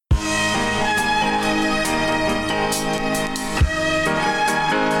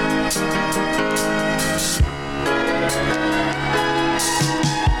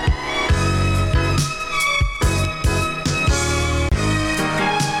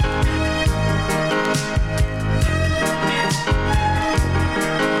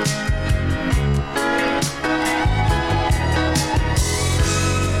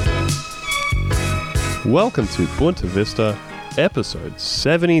Welcome to Bunta Vista, episode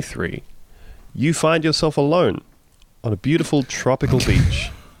 73. You find yourself alone on a beautiful tropical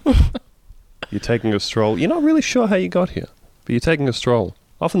beach. You're taking a stroll. You're not really sure how you got here, but you're taking a stroll.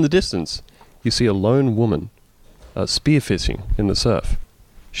 Off in the distance, you see a lone woman spearfishing in the surf.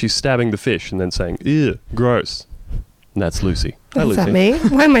 She's stabbing the fish and then saying, "Ew, gross." And that's Lucy. Hi, Is Lucy. that me?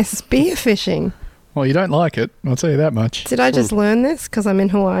 Why am I spearfishing? Well, you don't like it. I'll tell you that much. Did I just learn this because I'm in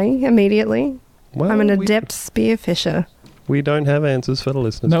Hawaii immediately? Well, I'm an adept spearfisher. We don't have answers for the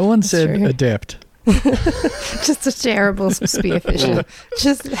listeners. No one said true. adept. Just a terrible spearfisher.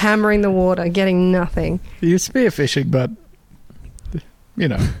 Just hammering the water, getting nothing. You're spearfishing, but, you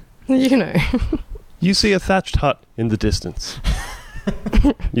know. You know. You see a thatched hut in the distance.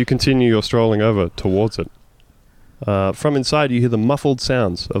 You continue your strolling over towards it. From inside, you hear the muffled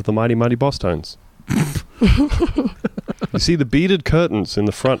sounds of the Mighty Mighty Boss Tones. You see the beaded curtains in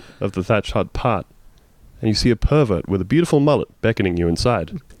the front of the thatched hut part, and you see a pervert with a beautiful mullet beckoning you inside.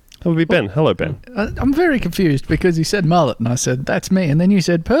 That would be Ben. Hello, Ben. I'm very confused because you said mullet and I said, that's me. And then you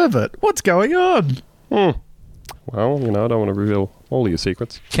said pervert. What's going on? Well, you know, I don't want to reveal all of your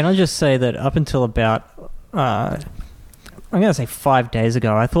secrets. Can I just say that up until about, I'm going to say 5 days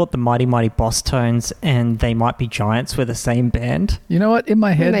ago, I thought the Mighty Mighty Boss Tones and They Might Be Giants were the same band. You know what? In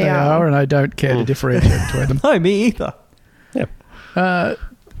my head, They they are. are, and I don't care to differentiate between them. No, me either.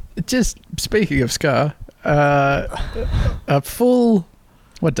 Just speaking of Scar, a full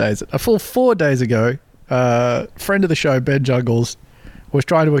 4 days ago, friend of the show, Ben Jungles, was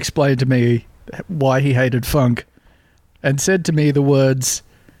trying to explain to me why he hated funk and said to me the words,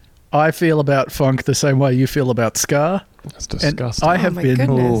 "I feel about funk the same way you feel about Scar." That's And disgusting. I have my been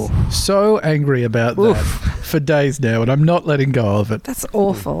goodness. so angry about that for days now, and I'm not letting go of it. That's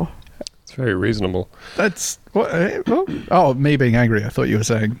awful. It's very reasonable. That's what? Oh, me being angry. I thought you were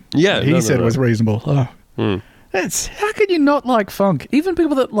saying. Yeah, he no, said no. was reasonable. Oh, that's how can you not like funk? Even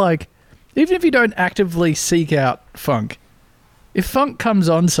people that like, even if you don't actively seek out funk, if funk comes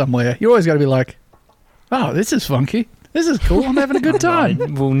on somewhere, you're always going to be like, "Oh, this is funky. This is cool. I'm having a good I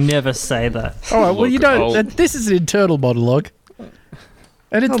time." will never say that. All right. Well, Look, you don't. I'll- This is an internal monologue,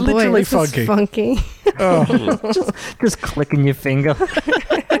 and it's Oh boy, literally this funky. is funky. Oh, Just clicking your finger.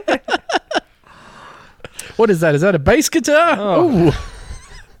 what is that? Is that a bass guitar? Oh. Ooh.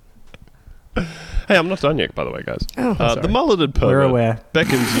 Hey, I'm not done yet, by the way, guys. Oh. The mulleted We're pervert aware.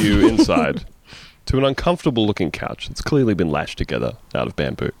 beckons you inside to an uncomfortable-looking couch that's clearly been lashed together out of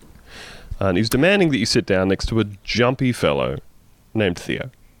bamboo. And he's demanding that you sit down next to a jumpy fellow named Theo.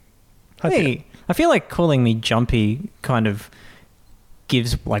 Hi, Theo. Hey, I feel like calling me Jumpy kind of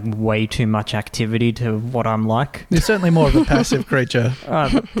gives like way too much activity to what I'm like. You're certainly more of a passive creature.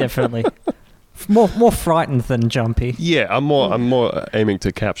 Definitely. More frightened than Jumpy. Yeah, I'm more aiming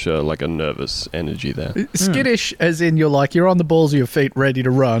to capture like a nervous energy there. Skittish, as in you're on the balls of your feet, ready to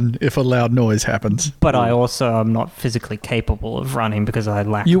run if a loud noise happens. But I also am not physically capable of running because I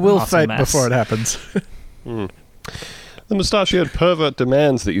lack You will muscle faint mass. before it happens. The mustachioed pervert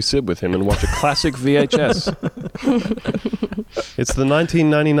demands that you sit with him and watch a classic VHS. It's the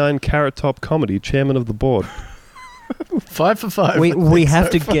 1999 Carrot Top comedy Chairman of the Board. 5 for 5. We have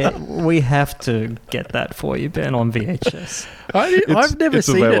to get that for you, Ben, on VHS. I've never it's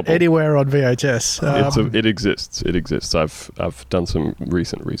seen available. it anywhere on VHS. It exists. It exists. I've done some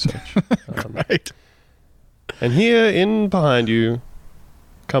recent research. Great. And here in behind you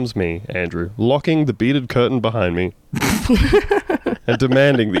comes me, Andrew, locking the beaded curtain behind me and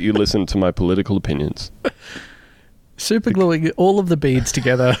demanding that you listen to my political opinions. Super gluing all of the beads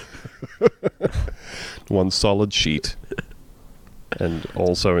together. One solid sheet. And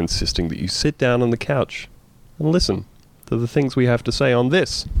also insisting that you sit down on the couch and listen to the things we have to say on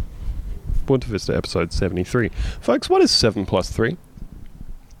this Bunta Vista episode 73. Folks, what is 7 plus 3?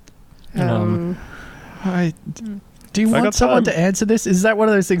 Um, Do you I want got someone time. to answer this? Is that one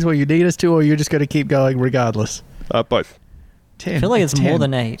of those things where you need us to, or you're just going to keep going regardless? Both. 10. I feel like it's more 10.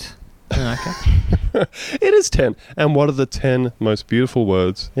 than 8. Okay. It is 10. And what are the 10 most beautiful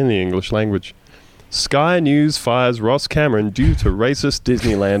words in the English language? Sky News fires Ross Cameron due to racist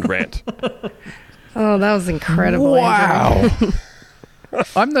Disneyland rant. Oh, that was incredible. Andrew. Wow.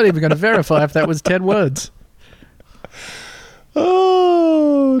 I'm not even going to verify if that was 10 words.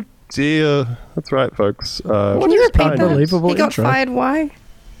 Oh, dear. That's right, folks. Can you repeat that? Unbelievable He got intro. fired. Why?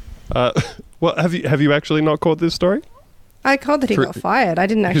 Well, have you actually not caught this story? I called that he For- got fired. I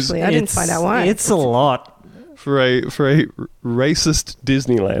didn't actually. I didn't find out why. It's a lot. For a racist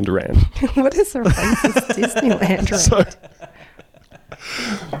Disneyland rant. What is a racist Disneyland rant? So,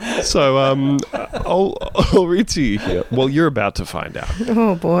 So I'll read to you here. Well, you're about to find out.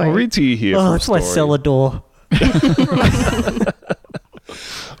 Oh boy. I'll read to you here. Oh, from that's a my story. cellar door.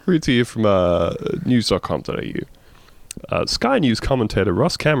 Read to you from news.com.au. Sky News commentator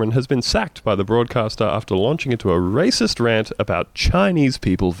Ross Cameron has been sacked by the broadcaster after launching into a racist rant about Chinese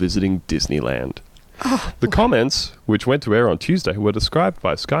people visiting Disneyland. The comments, which went to air on Tuesday, were described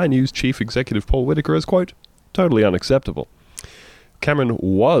by Sky News chief executive Paul Whitaker as, quote, totally unacceptable. Cameron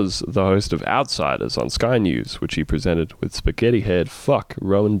was the host of Outsiders on Sky News, which he presented with spaghetti-haired fuck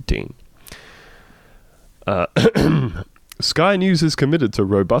Rowan Dean. Sky News is committed to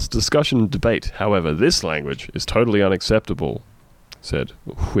robust discussion and debate. However, this language is totally unacceptable, said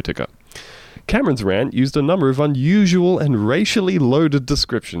Whitaker. Cameron's rant used a number of unusual and racially loaded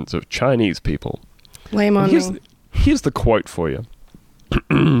descriptions of Chinese people. Lame on me. Here's the quote for you.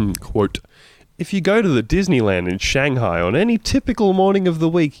 Quote, if you go to the Disneyland in Shanghai on any typical morning of the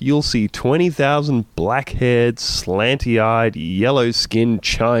week, you'll see 20,000 black-haired, slanty-eyed, yellow-skinned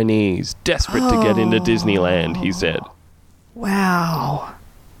Chinese desperate to get into Disneyland, he said. Wow.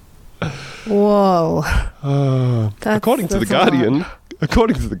 Whoa. According to The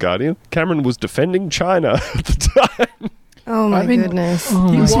Guardian, Cameron was defending China at the time. Oh my I mean, goodness.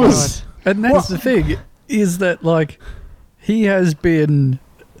 Oh He my was. God. And that's the thing, is that, like, he has been...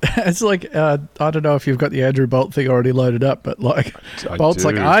 It's like, I don't know if you've got the Andrew Bolt thing already loaded up, but, like, I Bolt's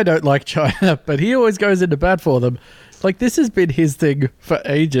like, do. I don't like China, but he always goes into bat for them. Like, this has been his thing for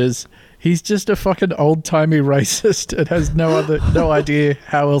ages. He's just a fucking old-timey racist and has no idea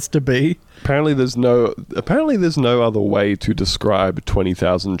how else to be. Apparently there's no other way to describe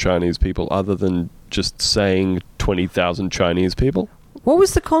 20,000 Chinese people other than just saying 20,000 Chinese people. What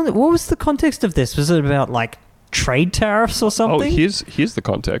was the context of this? Was it about like trade tariffs or Oh, something? here's the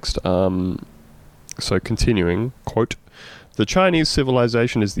context. So continuing, quote, the Chinese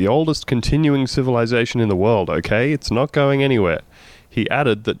civilization is the oldest continuing civilization in the world, okay? It's not going anywhere. He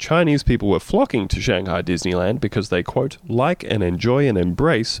added that Chinese people were flocking to Shanghai Disneyland because they, quote, like and enjoy and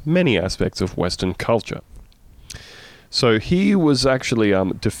embrace many aspects of Western culture. So he was actually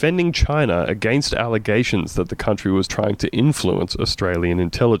defending China against allegations that the country was trying to influence Australian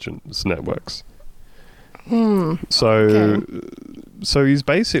intelligence networks. So he's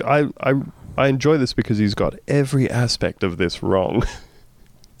basically... I enjoy this because he's got every aspect of this wrong.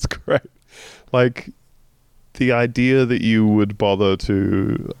 It's great. Like, the idea that you would bother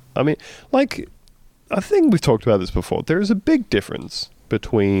to... I mean, like, I think we've talked about this before. There is a big difference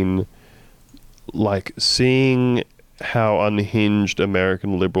between, like, seeing how unhinged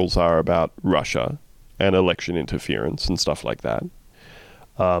American liberals are about Russia and election interference and stuff like that,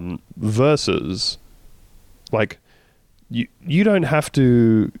 versus, like, you don't have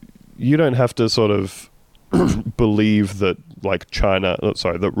to sort of believe that, like,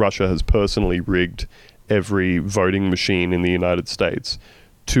 that Russia has personally rigged every voting machine in the United States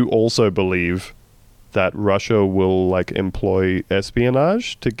to also believe that Russia will, like, employ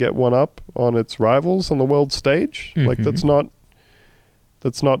espionage to get one up on its rivals on the world stage. Like, that's not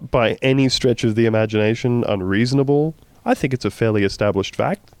by any stretch of the imagination unreasonable. I think it's a fairly established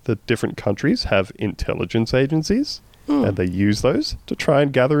fact that different countries have intelligence agencies and they use those to try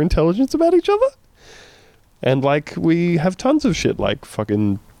and gather intelligence about each other. And, like, we have tons of shit like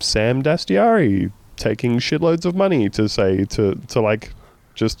fucking Sam Dastyari taking shitloads of money to like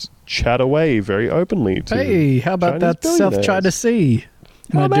just chat away very openly to Hey, how about Chinese that South China billionaires. Sea,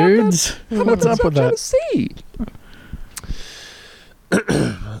 my dudes? What's up with that?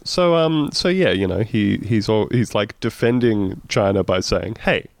 So yeah, you know, he's like defending China by saying,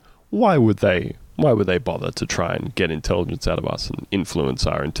 hey, why would they bother to try and get intelligence out of us and influence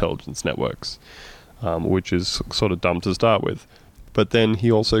our intelligence networks, which is sort of dumb to start with. But then he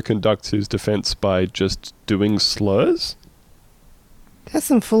also conducts his defense by just doing slurs. There's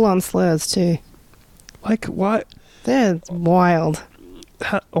some full-on slurs too. Like, what? They're wild.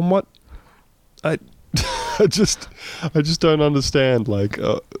 On what? I just don't understand, like,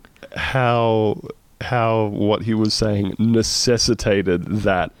 how what he was saying necessitated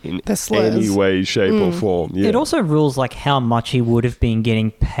that in The slurs. any way, shape, or form. Yeah. It also rules like how much he would have been getting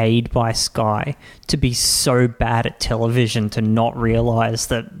paid by Sky to be so bad at television to not realize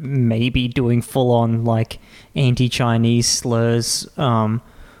that maybe doing full-on like anti-Chinese slurs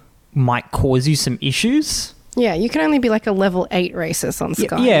might cause you some issues. Yeah, you can only be like a level 8 racist on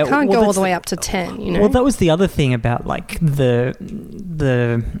Sky. yeah, you can't well, go all that's the way up to 10, you know? Well, that was the other thing about like the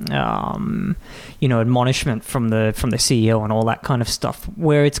admonishment from the CEO and all that kind of stuff,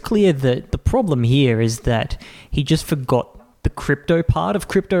 where it's clear that the problem here is that he just forgot the crypto part of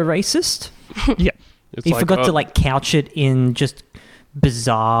crypto racist. Yeah. It's He forgot to like couch it in just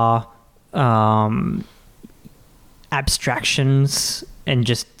bizarre abstractions and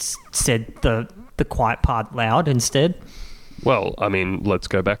just said the quiet part loud instead. Well, I mean, let's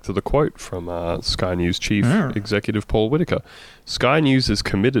go back to the quote from Sky News chief executive Paul Whitaker. Sky News is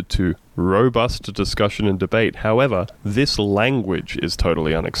committed to robust discussion and debate. However, this language is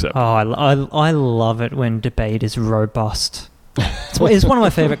totally unacceptable. Oh, I love it when debate is robust. It's one of my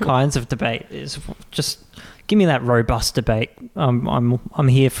favorite kinds of debate. Is just give me that robust debate. I'm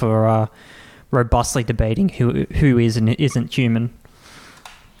here for robustly debating who is and isn't human.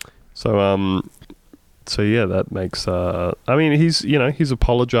 So yeah, that makes. I mean, he's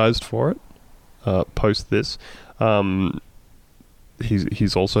apologized for it post this.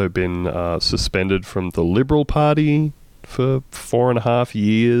 He's also been suspended from the Liberal Party for 4.5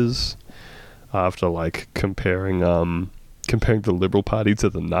 years after like comparing the Liberal Party to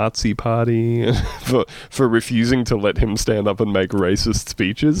the Nazi Party for refusing to let him stand up and make racist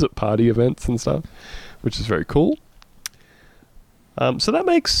speeches at party events and stuff, which is very cool. So that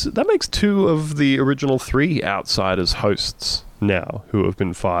makes 2 of the original 3 Outsiders hosts now who have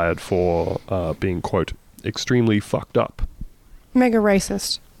been fired for being, quote, extremely fucked up. Mega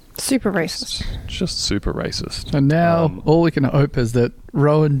racist. Super racist. Just super racist. And now all we can hope is that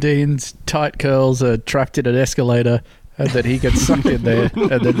Rowan Dean's tight curls are trapped in an escalator and that he gets sucked in there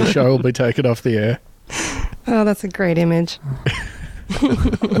and then the show will be taken off the air. Oh, that's a great image.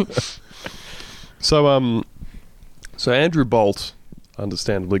 So Andrew Bolt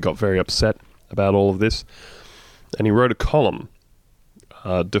understandably got very upset about all of this, and he wrote a column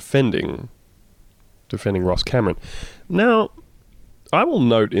defending Ross Cameron. Now, I will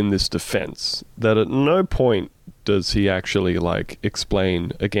note in this defense that at no point does he actually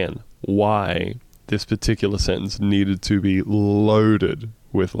explain again why this particular sentence needed to be loaded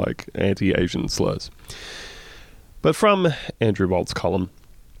with anti-Asian slurs. But from Andrew Bolt's column,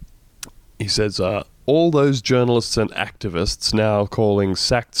 he says, all those journalists and activists now calling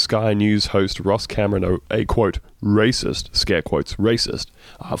sacked Sky News host Ross Cameron a quote, racist, scare quotes, racist,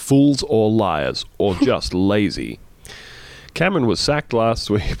 are fools or liars or just lazy. Cameron was sacked last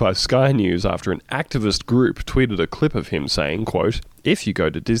week by Sky News after an activist group tweeted a clip of him saying, quote, if you go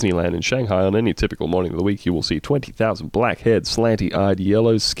to Disneyland in Shanghai on any typical morning of the week, you will see 20,000 black-haired, slanty-eyed,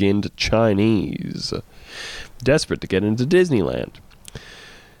 yellow-skinned Chinese desperate to get into Disneyland.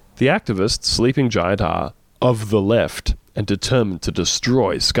 The activists, sleeping giant, are of the left and determined to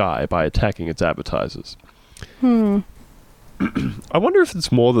destroy Sky by attacking its advertisers. I wonder if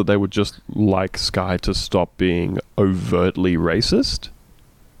it's more that they would just like Sky to stop being overtly racist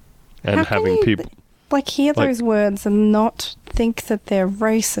and How can having you, people hear those words and not think that they're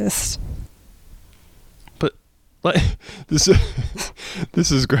racist. But this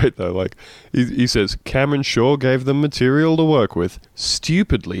is great though. He says Cameron Shaw gave them material to work with,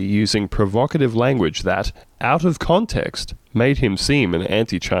 stupidly using provocative language that, out of context, made him seem an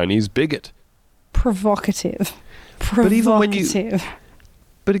anti-Chinese bigot. Provocative. But even when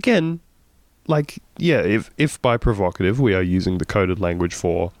but again, if by provocative we are using the coded language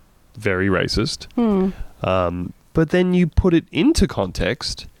for very racist, but then you put it into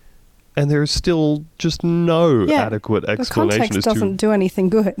context, and there is still just no adequate explanation. The context doesn't do anything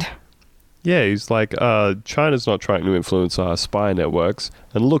good. Yeah, he's like, China's not trying to influence our spy networks,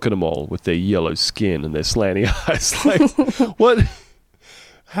 and look at them all with their yellow skin and their slanty eyes. What?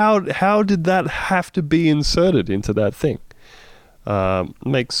 How did that have to be inserted into that thing?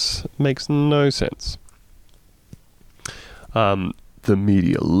 Makes no sense. The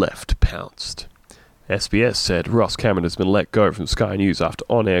media left pounced. SBS said Ross Cameron has been let go from Sky News after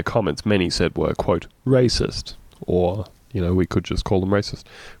on-air comments many said were, quote, racist. Or, we could just call them racist.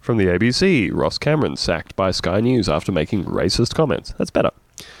 From the ABC, Ross Cameron sacked by Sky News after making racist comments. That's better.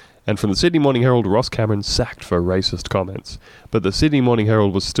 And from the Sydney Morning Herald, Ross Cameron sacked for racist comments. But the Sydney Morning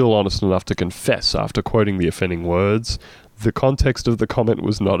Herald was still honest enough to confess after quoting the offending words. The context of the comment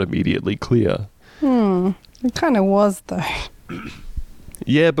was not immediately clear. It kind of was, though.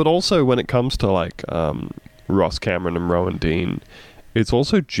 Yeah, but also when it comes to Ross Cameron and Rowan Dean, it's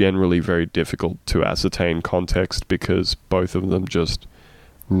also generally very difficult to ascertain context because both of them just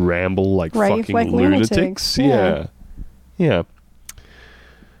ramble like Rave fucking like lunatics. Yeah.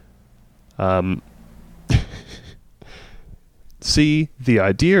 See, the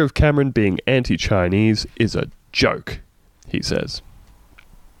idea of Cameron being anti-Chinese is a joke, he says.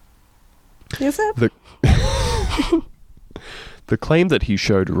 Is it? The claim that he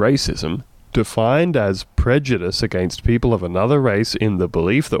showed racism, defined as prejudice against people of another race in the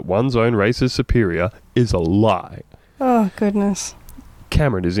belief that one's own race is superior, is a lie. Oh, goodness.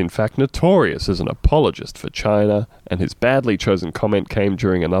 Cameron is in fact notorious as an apologist for China, and his badly chosen comment came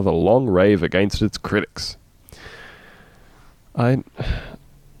during another long rave against its critics.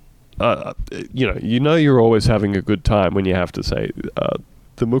 You're always having a good time when you have to say,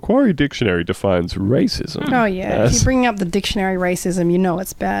 the Macquarie Dictionary defines racism. Oh, yeah. If you bring up the dictionary racism, you know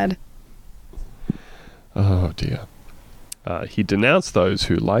it's bad. Oh, dear. He denounced those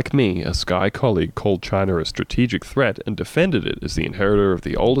who, like me, a Sky colleague, called China a strategic threat and defended it as the inheritor of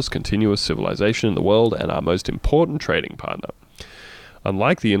the oldest continuous civilization in the world and our most important trading partner.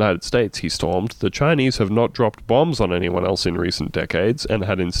 Unlike the United States, he stormed, the Chinese have not dropped bombs on anyone else in recent decades and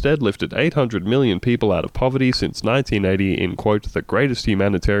had instead lifted 800 million people out of poverty since 1980 in, quote, the greatest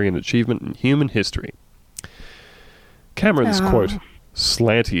humanitarian achievement in human history. Cameron's, quote,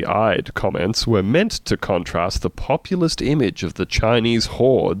 slanty-eyed comments were meant to contrast the populist image of the Chinese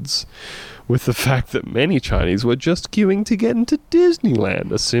hordes with the fact that many Chinese were just queuing to get into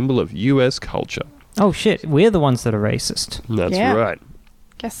Disneyland, a symbol of US culture. Oh shit, we're the ones that are racist. That's Yeah. right.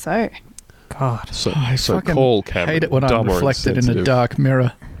 Guess so. God. So, I so fucking call Cameron hate it when I'm dumb or reflected in a insensitive. dark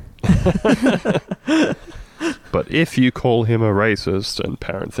mirror. But if you call him a racist, and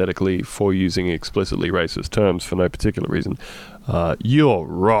parenthetically for using explicitly racist terms for no particular reason, you're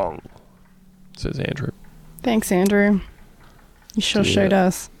wrong, says Andrew. Thanks, Andrew. You sure Dear. showed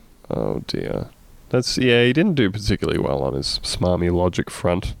us. Oh dear. He didn't do particularly well on his smarmy logic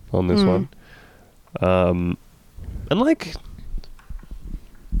front on this one.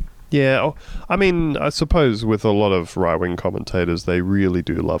 I suppose with a lot of right-wing commentators, they really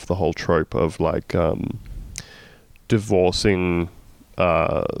do love the whole trope of divorcing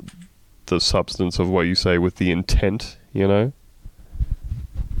the substance of what you say with the intent, you know?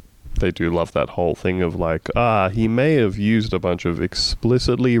 They do love that whole thing of he may have used a bunch of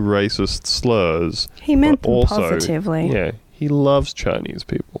explicitly racist slurs. He meant but them also, positively. Yeah, he loves Chinese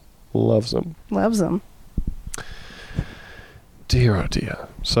people. Loves them. Loves them. Dear, oh dear.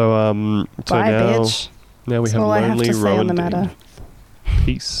 So, Bye, now, bitch. now we That's have all I have Lonely to say on the Rowan matter. Dean.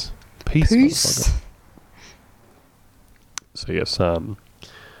 Peace. Peace. Peace. motherfucker. So yes,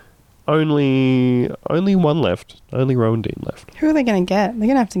 only one left. Only Rowan Dean left. Who are they going to get? They're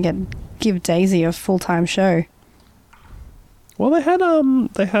going to have to give Daisy a full-time show. Well, they had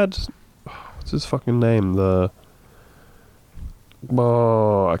what's his fucking name? I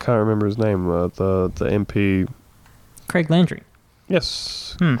can't remember his name. The MP. Craig Landry.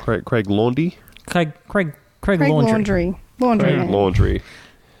 Yes, Hmm. Craig Laundry. Craig Craig Laundry. Laundry. Craig man. Laundry.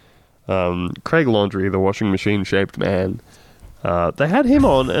 Craig Laundry, the washing machine shaped man. They had him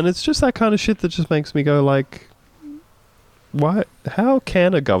on, and it's just that kind of shit that just makes me go why? How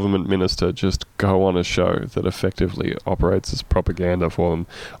can a government minister just go on a show that effectively operates as propaganda for them?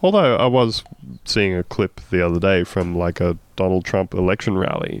 Although I was seeing a clip the other day from a Donald Trump election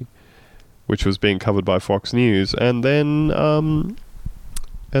rally, which was being covered by Fox News, and then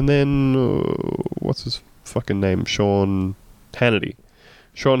what's his fucking name? Sean Hannity.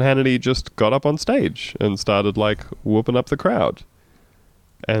 Sean Hannity just got up on stage and started whooping up the crowd.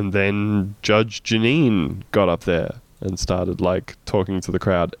 And then Judge Jeanine got up there and started talking to the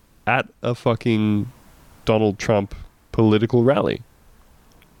crowd at a fucking Donald Trump political rally.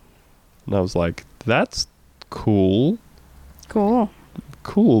 And I was like, that's cool. Cool.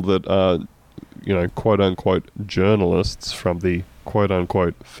 Cool that quote unquote journalists from the quote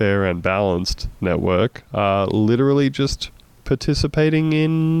unquote fair and balanced network are literally just participating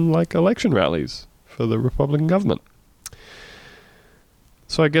in election rallies for the Republican government.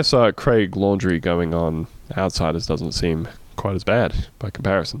 So I guess Craig Laundry going on Outsiders doesn't seem quite as bad by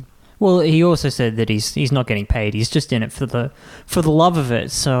comparison. Well, he also said that he's not getting paid. He's just in it for the love of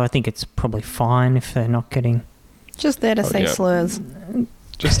it. So I think it's probably fine if they're not getting. Just there to say yeah. slurs.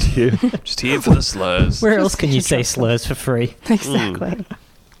 Just here for the slurs. Where Just else can you say interesting. slurs for free? Exactly.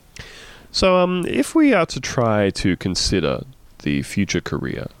 So, if we are to try to consider the future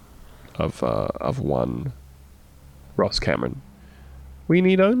career of one Ross Cameron, we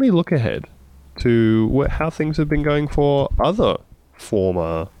need only look ahead to how things have been going for other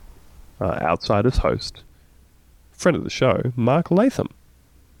former Outsiders host, friend of the show, Mark Latham.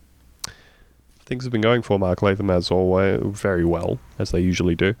 Things have been going for Mark Latham as always very well, as they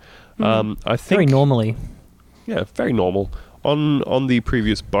usually do. I think Very normally. Yeah, very normal. On the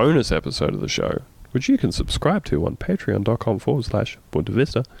previous bonus episode of the show, which you can subscribe to on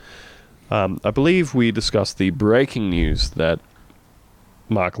patreon.com/BuntaVista, I believe we discussed the breaking news that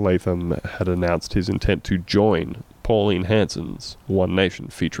Mark Latham had announced his intent to join Pauline Hanson's One Nation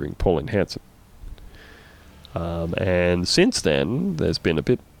featuring Pauline Hanson. And since then, there's been a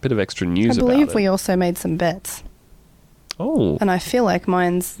bit of extra news I about believe it. we also made some bets. Oh, And I feel like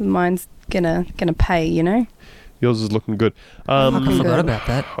mine's gonna pay, you know? yours is looking good. I Looking forgot good. about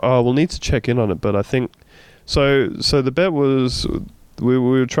that. We'll need to check in on it, but I think so. So the bet was we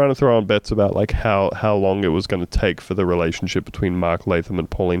were trying to throw on bets about like how long it was going to take for the relationship between Mark Latham and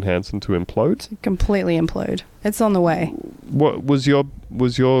Pauline Hanson to implode. Completely implode. It's on the way. What was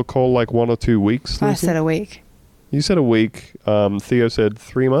your call? Like 1 or 2 weeks? I Lucy? said a week. You said a week. Theo said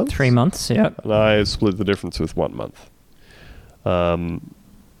 3 months. 3 months, yeah. And I split the difference with 1 month.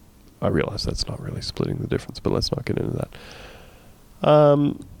 I realize that's not really splitting the difference, but let's not get into that.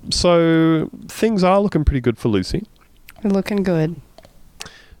 So things are looking pretty good for Lucy We're looking good.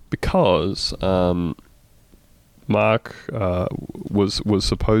 because Mark was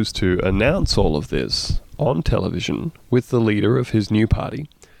supposed to announce all of this on television with the leader of his new party,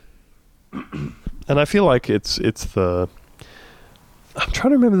 and I feel like it's the. I'm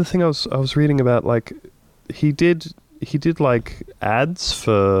trying to remember the thing I was reading about. Like he did like ads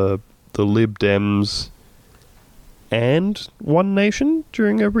for the Lib Dems and One Nation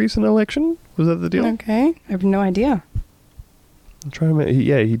during a recent election. Was that the deal? Okay. I have no idea. I'm trying to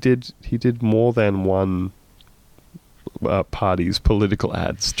remember. He did more than one party's political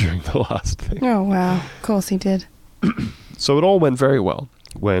ads during the last thing. Oh, wow. Of course he did. So it all went very well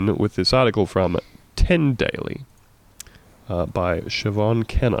when, with this article from 10 Daily by Siobhan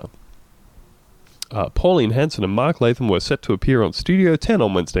Kenner, Pauline Hanson and Mark Latham were set to appear on Studio 10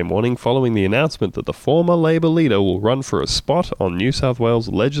 on Wednesday morning following the announcement that the former Labor leader will run for a spot on New South Wales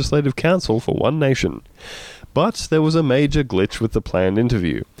Legislative Council for One Nation. But there was a major glitch with the planned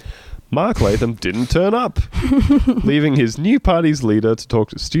interview. Mark Latham didn't turn up, leaving his new party's leader to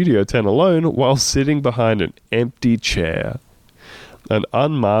talk to Studio 10 alone while sitting behind an empty chair. An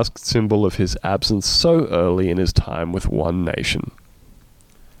unmasked symbol of his absence so early in his time with One Nation.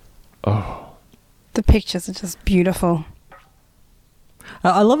 Oh. The pictures are just beautiful.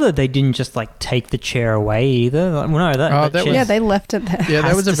 I love that they didn't just like take the chair away either. Like, well, no, that that chair- Yeah, they left it there. Yeah, that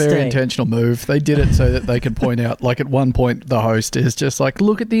has was a to very stay. intentional move. They did it so that they could point out, like at one point, the host is just like,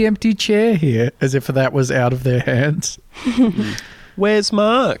 look at the empty chair here, as if that was out of their hands. Where's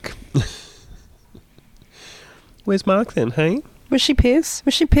Mark? Where's Mark then, hey? Was she pissed?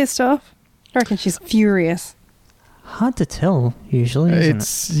 Was she pissed off? I reckon she's furious. Hard to tell usually, isn't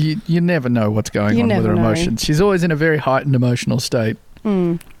It's you never know what's going You on with never her know. emotions. She's always in a very heightened emotional state.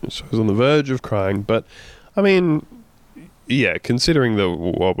 Mm. So I was on the verge of crying, but I mean, yeah, considering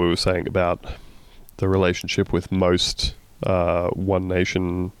what we were saying about the relationship with most One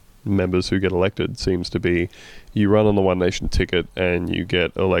Nation members who get elected seems to be you run on the One Nation ticket and you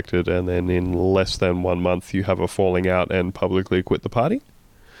get elected, and then in less than 1 month you have a falling out and publicly quit the party.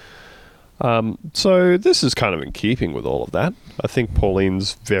 So this is kind of in keeping with all of that. I think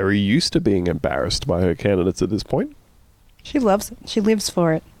Pauline's very used to being embarrassed by her candidates at this point. She loves it. She lives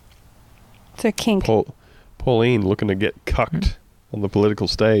for it. It's her kink. Pauline looking to get cucked on the political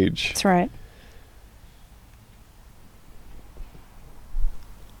stage. That's right.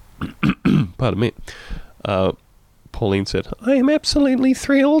 Pardon me. Pauline said, I am absolutely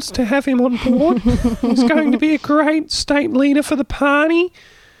thrilled to have him on board. He's going to be a great state leader for the party,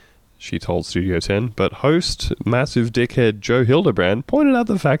 she told Studio 10, but host, massive dickhead Joe Hildebrand pointed out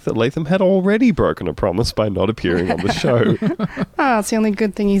the fact that Latham had already broken a promise by not appearing on the show. Ah, it's the only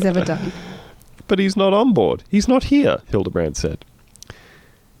good thing he's ever done. But he's not on board. He's not here, Hildebrand said.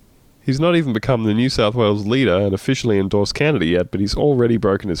 He's not even become the New South Wales leader and officially endorsed candidate yet, but he's already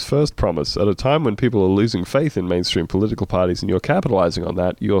broken his first promise. At a time when people are losing faith in mainstream political parties and you're capitalizing on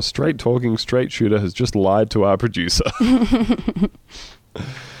that, your straight-talking straight shooter has just lied to our producer.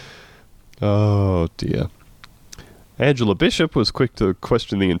 Oh, dear. Angela Bishop was quick to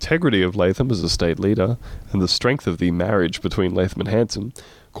question the integrity of Latham as a state leader and the strength of the marriage between Latham and Hanson.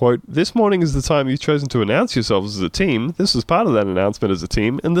 Quote, this morning is the time you've chosen to announce yourselves as a team. This was part of that announcement as a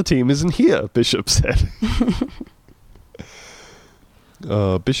team, and the team isn't here, Bishop said.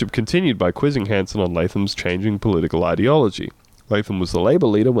 Bishop continued by quizzing Hanson on Latham's changing political ideology. Latham was the Labor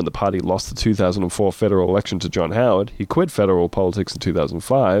leader when the party lost the 2004 federal election to John Howard. He quit federal politics in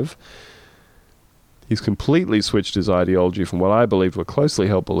 2005. He's completely switched his ideology from what I believe were closely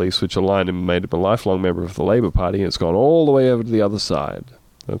held beliefs which aligned him and made him a lifelong member of the Labor Party, and it's gone all the way over to the other side.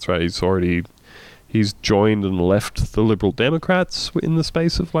 That's right, he's joined and left the Liberal Democrats in the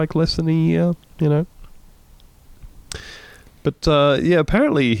space of like less than a year, you know. But yeah,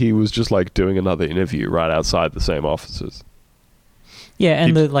 apparently he was just like doing another interview right outside the same offices. Yeah,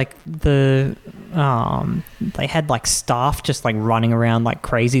 and they had like staff just like running around like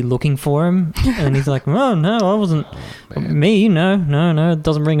crazy looking for him, and he's like, "Oh no, I wasn't me. No, it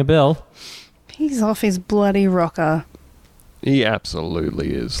doesn't ring a bell." He's off his bloody rocker. He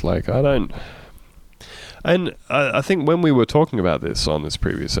absolutely is. Like, I don't... And I think when we were talking about this on this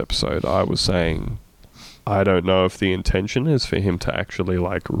previous episode, I was saying I don't know if the intention is for him to actually,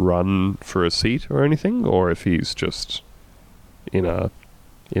 like, run for a seat or anything, or if he's just in a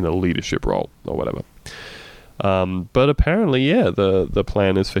leadership role or whatever. But apparently, yeah, the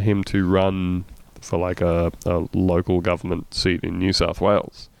plan is for him to run for, like, a local government seat in New South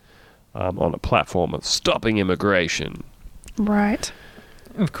Wales on a platform of stopping immigration. Right.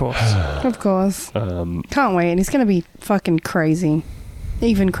 Of course. Of course. Can't wait. He's going to be fucking crazy.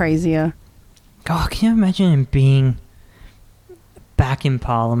 Even crazier. God, can you imagine him being back in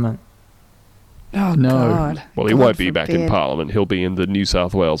Parliament? Oh, No. God. Well, he God won't be back in forbid. Parliament. He'll be in the New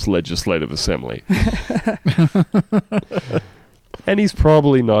South Wales Legislative Assembly. And he's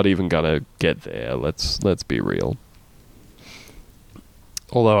probably not even going to get there. Let's be real.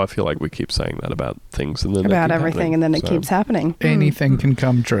 Although I feel like we keep saying that about things and then they About keep everything, happening. and then it So, keeps happening. Anything can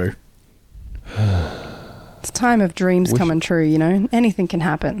come true. It's a time of dreams Wish- coming true, you know? Anything can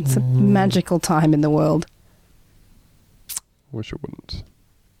happen. It's a magical time in the world. Wish it wouldn't.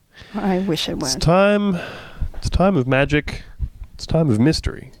 I wish it It's weren't. time. It's a time of magic. It's a time of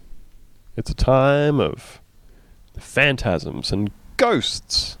mystery. It's a time of phantasms and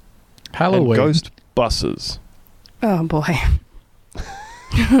ghosts Halloween. and ghost buses. Oh, boy.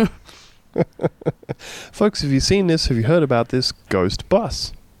 Folks, have you seen this? Have you heard about this ghost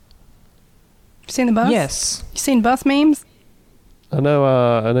bus? You seen the bus? Yes. You seen bus memes? I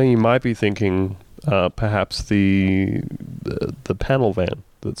know you might be thinking perhaps the panel van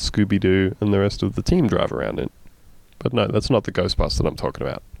that Scooby-Doo and the rest of the team drive around in. But no, that's not the ghost bus that I'm talking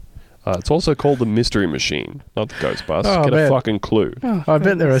about. It's also called the Mystery Machine, not the ghost bus. Oh, Get a man. fucking clue. Oh, I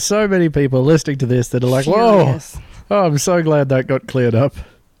bet there are so many people listening to this that are like, Furious. whoa, oh, I'm so glad that got cleared up.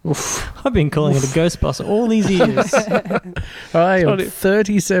 I've been calling it a ghost bus all these years. I am not it.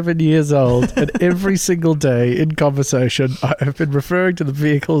 37 years old, and every single day in conversation, I have been referring to the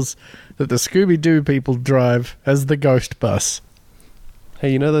vehicles that the Scooby-Doo people drive as the ghost bus.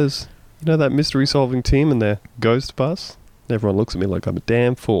 Hey, you know that mystery-solving team and their ghost bus? Everyone looks at me like I'm a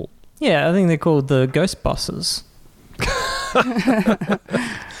damn fool. Yeah, I think they're called the ghost buses.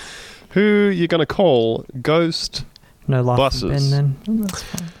 Who you gonna call ghost? No laughing Buses. Ben then. Oh, that's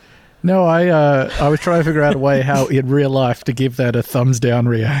fine. No, I was trying to figure out a way how in real life to give that a thumbs down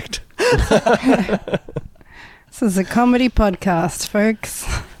react. This is a comedy podcast, folks.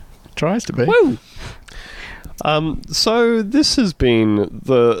 Tries to be. Woo! So this has been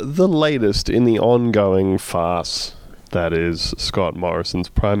the latest in the ongoing farce that is Scott Morrison's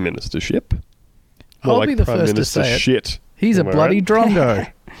prime ministership. More I'll like be the prime first to minister say it. shit. He's a Am I bloody right?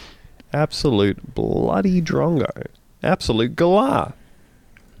 drongo. Absolute bloody drongo. Absolute galah.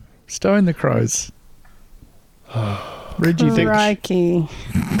 Stone the crows. Reggie thinks Crikey.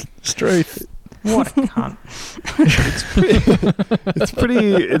 Struth. What a cunt.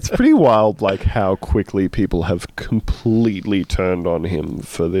 It's pretty wild, like how quickly people have completely turned on him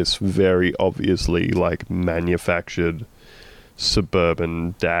for this very obviously like manufactured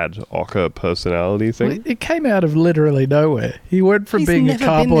suburban dad ochre personality thing. Well, it came out of literally nowhere. He went from He's being a never been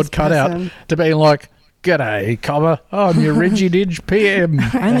cardboard this cutout person. to being like, "G'day, comma. I'm your Reggie Didge PM." I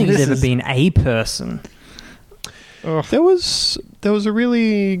don't think he's This ever is- been a person. There was a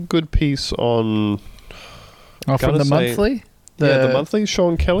really good piece on Oh, from Gotta the say- monthly. the monthly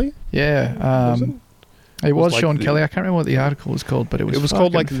Sean Kelly. Yeah, Was it? it was like Sean the- Kelly. I can't remember what the article was called, but it was. It was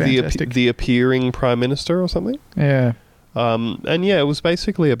called like fucking fantastic. the appearing prime minister or something. Yeah, And yeah, it was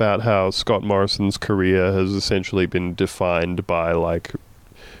basically about how Scott Morrison's career has essentially been defined by like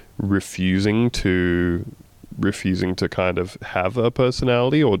refusing to kind of have a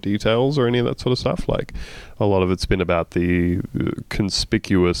personality or details or any of that sort of stuff. Like a lot of it's been about the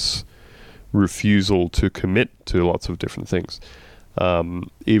conspicuous refusal to commit to lots of different things.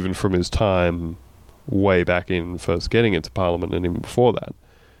 Even from his time way back in first getting into Parliament and even before that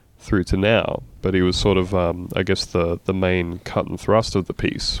through to now. But he was sort of, I guess the main cut and thrust of the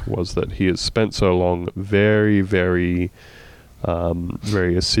piece was that he has spent so long very, very,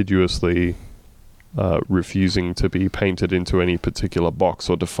 very assiduously refusing to be painted into any particular box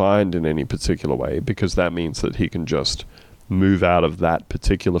or defined in any particular way, because that means that he can just move out of that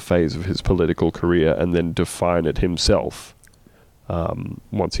particular phase of his political career and then define it himself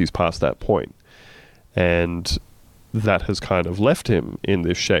once he's past that point. And that has kind of left him in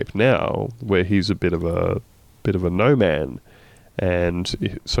this shape now, where he's a bit of a no man,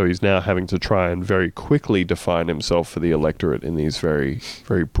 and so he's now having to try and very quickly define himself for the electorate in these very,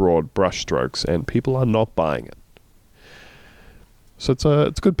 very broad brushstrokes, and people are not buying it. So it's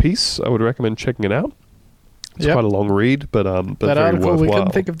a good piece. I would recommend checking it out. It's Yep. quite a long read, but That very article we worthwhile.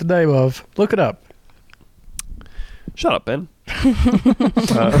 couldn't think of the name of. Look it up. Shut up, Ben.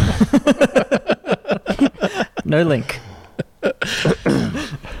 No link.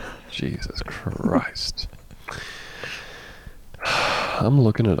 Jesus Christ. I'm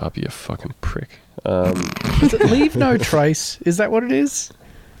looking it up, you fucking prick. Is it Leave No Trace? Is that what it is?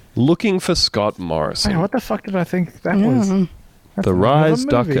 Looking for Scott Morrison. Hang on, what the fuck did I think that was? Mm. That's The the name of a rise,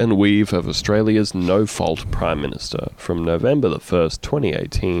 duck movie. and weave of Australia's no-fault Prime Minister from November the 1st,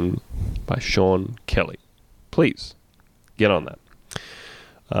 2018 by Sean Kelly. Please, get on that.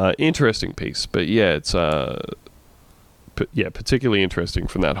 Interesting piece, but yeah, it's particularly interesting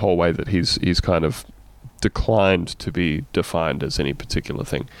from that whole way that he's kind of declined to be defined as any particular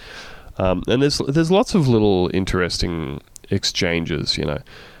thing. And there's lots of little interesting exchanges,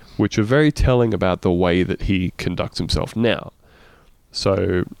 which are very telling about the way that he conducts himself now.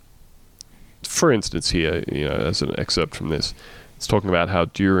 So, for instance, here, as an excerpt from this, it's talking about how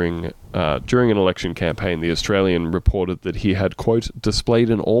during an election campaign, the Australian reported that he had, quote, displayed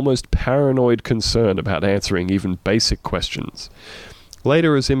an almost paranoid concern about answering even basic questions.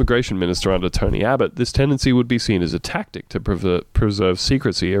 Later, as immigration minister under Tony Abbott, this tendency would be seen as a tactic to preserve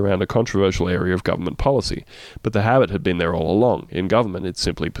secrecy around a controversial area of government policy. But the habit had been there all along. In government, it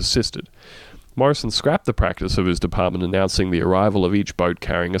simply persisted. Morrison scrapped the practice of his department announcing the arrival of each boat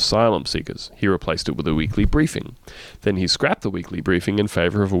carrying asylum seekers. He replaced it with a weekly briefing. Then he scrapped the weekly briefing in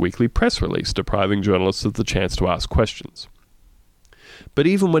favour of a weekly press release, depriving journalists of the chance to ask questions. But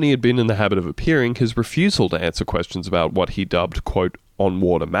even when he had been in the habit of appearing, his refusal to answer questions about what he dubbed, quote, on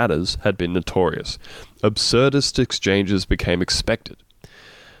water matters, had been notorious. Absurdist exchanges became expected.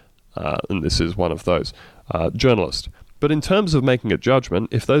 And this is one of those. Journalist. But in terms of making a judgment,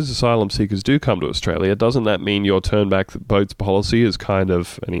 if those asylum seekers do come to Australia, doesn't that mean your turn back the boats policy is kind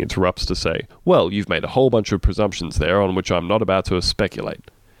of, and he interrupts to say, well, you've made a whole bunch of presumptions there on which I'm not about to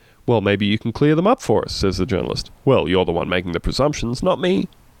speculate. Well, maybe you can clear them up for us, says the journalist. Well, you're the one making the presumptions, not me.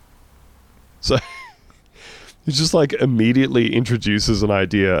 So he just like immediately introduces an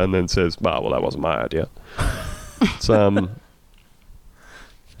idea and then says, well, that wasn't my idea. It's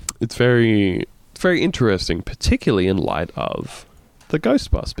very interesting, particularly in light of the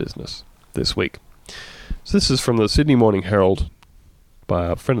Ghost Bus business this week. So this is from the Sydney Morning Herald by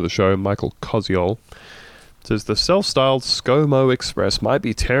a friend of the show, Michael Koziol. It says, the self-styled ScoMo Express might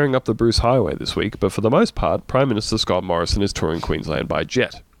be tearing up the Bruce Highway this week, but for the most part, Prime Minister Scott Morrison is touring Queensland by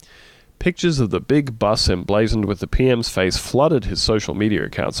jet. Pictures of the big bus emblazoned with the PM's face flooded his social media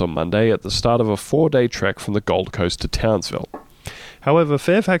accounts on Monday at the start of a 4-day trek from the Gold Coast to Townsville. However,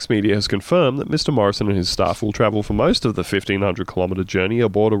 Fairfax Media has confirmed that Mr. Morrison and his staff will travel for most of the 1,500-kilometre journey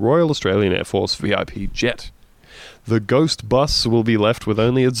aboard a Royal Australian Air Force VIP jet. The Ghost Bus will be left with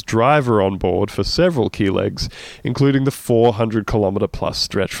only its driver on board for several key legs, including the 400-kilometre-plus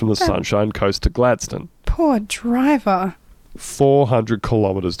stretch from the Sunshine Coast to Gladstone. Poor driver. 400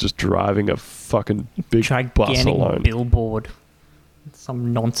 kilometres just driving a fucking big bus Gigantic alone. billboard.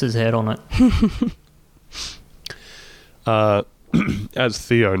 Some nonce's head on it. As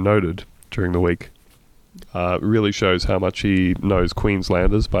Theo noted during the week, really shows how much he knows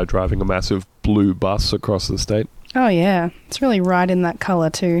Queenslanders by driving a massive blue bus across the state. Oh, yeah. It's really right in that colour,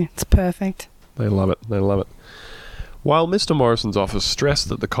 too. It's perfect. They love it. They love it. While Mr. Morrison's office stressed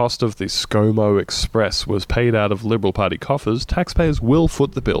that the cost of the ScoMo Express was paid out of Liberal Party coffers, taxpayers will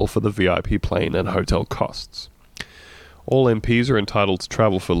foot the bill for the VIP plane and hotel costs. All MPs are entitled to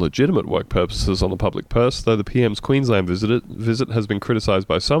travel for legitimate work purposes on the public purse, though the PM's Queensland visit has been criticised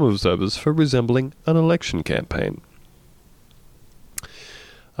by some observers for resembling an election campaign.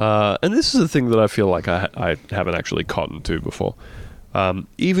 And this is a thing that I feel like I haven't actually cottoned to before.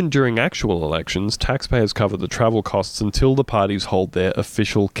 Even during actual elections, taxpayers cover the travel costs until the parties hold their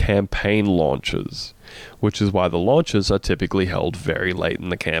official campaign launches, which is why the launches are typically held very late in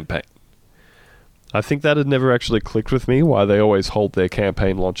the campaign. I think that had never actually clicked with me, why they always hold their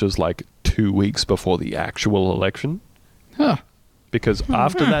campaign launches like 2 weeks before the actual election. Huh. Because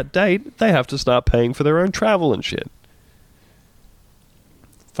after that date, they have to start paying for their own travel and shit.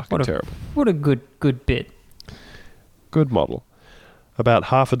 Fucking terrible. What a good bit. Good model. About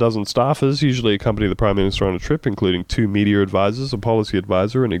half a dozen staffers usually accompany the Prime Minister on a trip, including 2 media advisors, a policy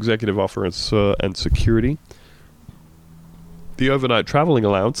advisor, an executive officer, and security. The overnight travelling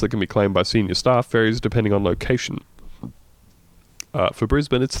allowance that can be claimed by senior staff varies depending on location. For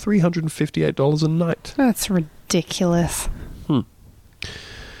Brisbane, it's $358 a night. That's ridiculous.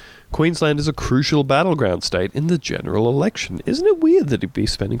 Queensland is a crucial battleground state in the general election. Isn't it weird that he'd be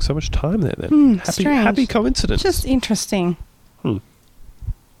spending so much time there then? Strange. Happy coincidence. Just interesting.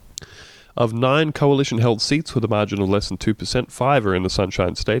 Of 9 coalition-held seats with a margin of less than 2%, 5 are in the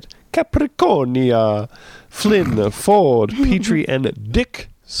Sunshine State. Capricornia, Flynn, Ford, Petrie and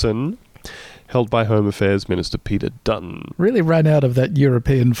Dixon, held by Home Affairs Minister Peter Dutton. Really ran out of that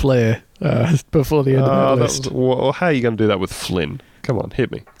European flair before the end of that list. Well, how are you going to do that with Flynn? Come on,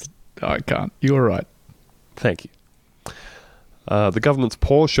 hit me. I can't. You were right. Thank you. The government's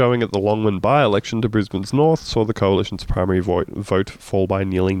poor showing at the Longman by-election to Brisbane's north saw the coalition's primary vote fall by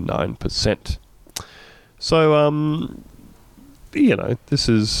nearly 9%. So, this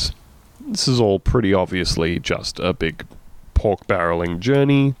is all pretty obviously just a big pork barreling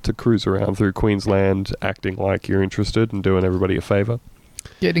journey to cruise around through Queensland, acting like you're interested and doing everybody a favour.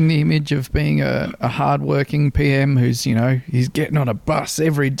 Getting the image of being a hard-working PM who's, he's getting on a bus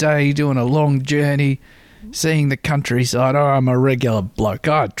every day, doing a long journey, seeing the countryside. Oh, I'm a regular bloke.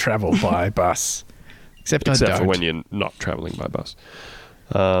 I travel by bus. Except I don't. For when you're not travelling by bus.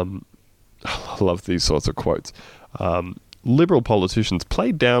 I love these sorts of quotes. Liberal politicians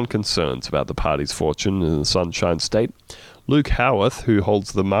played down concerns about the party's fortune in the Sunshine State. Luke Howarth, who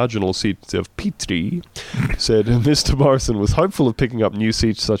holds the marginal seat of Petrie, said Mr. Morrison was hopeful of picking up new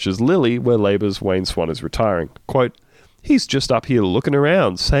seats such as Lily, where Labor's Wayne Swan is retiring. Quote, "He's just up here looking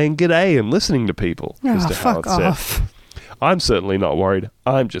around, saying g'day and listening to people," Mr. Fuck Howarth off. said. "I'm certainly not worried.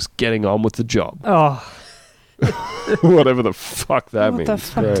 I'm just getting on with the job." Oh, Whatever the fuck that means. What the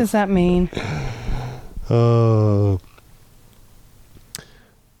fuck does that mean?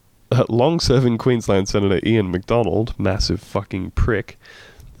 Long-serving Queensland Senator Ian MacDonald, massive fucking prick,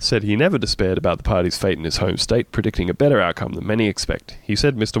 said he never despaired about the party's fate in his home state, predicting a better outcome than many expect. He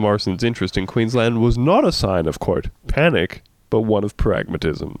said Mr. Morrison's interest in Queensland was not a sign of, quote, panic, but one of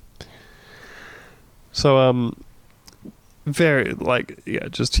pragmatism. So,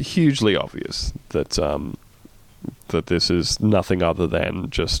 just hugely obvious that that this is nothing other than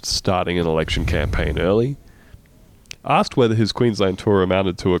just starting an election campaign early. Asked whether his Queensland tour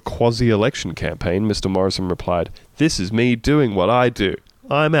amounted to a quasi-election campaign, Mr. Morrison replied, "This is me doing what I do.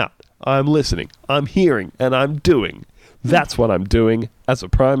 I'm out. I'm listening. I'm hearing. And I'm doing. That's what I'm doing as a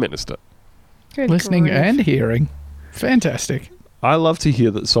Prime Minister." Good Listening grief. and hearing. Fantastic. I love to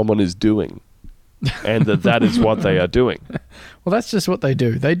hear that someone is doing and that is what they are doing. Well, that's just what they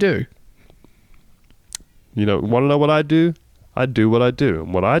do. They do. Want to know what I do? I do what I do.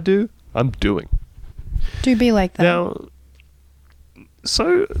 And what I do, I'm doing. Do be like that. Now,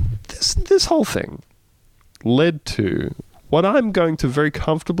 so this whole thing led to what I'm going to very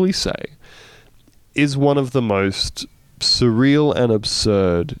comfortably say is one of the most surreal and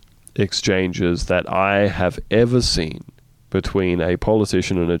absurd exchanges that I have ever seen between a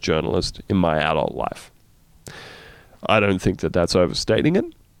politician and a journalist in my adult life. I don't think that that's overstating it.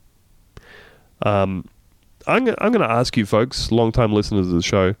 I'm going to ask you folks, long-time listeners of the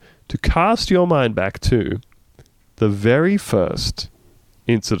show, to cast your mind back to the very first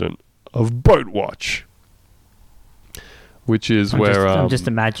incident of Boat Watch, which is I'm just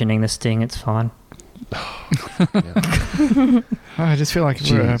imagining this thing. It's fine. I just feel like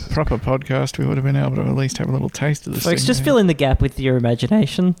if we're a Jesus. proper podcast, we would have been able to at least have a little taste of this Folks, thing. just fill in the gap with your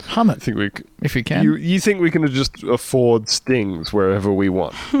imagination. Hum I it, think we if you can. you think we can just afford stings wherever we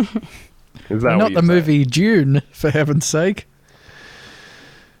want? Is that Not what the you're saying? movie Dune, for heaven's sake.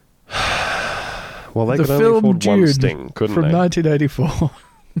 Well, they The could only film afford one Dune sting, couldn't from they? 1984.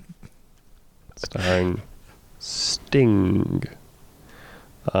 Starring Sting.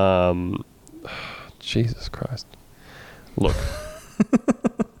 Jesus Christ. Look,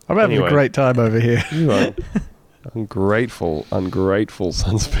 I'm having Anyway. a great time over here. you are ungrateful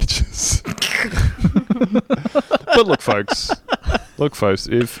sons of bitches. But look, folks,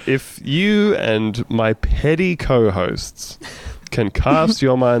 if you and my petty co-hosts can cast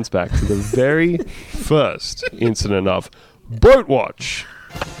your minds back to the very first incident of Boat Watch.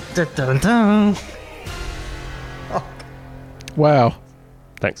 Dun, dun, dun. Wow.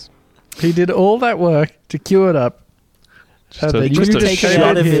 Thanks. He did all that work to queue it up. Just then to, you just to take it shut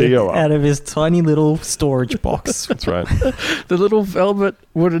out of Theo up. Out of his tiny little storage box. That's right. The little velvet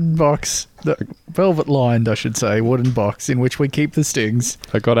wooden box, velvet lined, I should say, wooden box in which we keep the stings.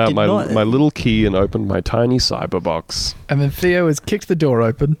 I got out Did my not- little key and opened my tiny cyber box. And then Theo has kicked the door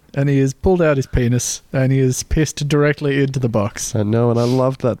open and he has pulled out his penis and he has pissed directly into the box. I know, and I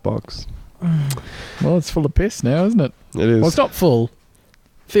loved that box. Well, it's full of piss now, isn't it? It is. Well, it's not full.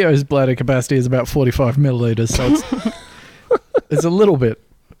 Theo's bladder capacity is about 45 millilitres, so it's a little bit,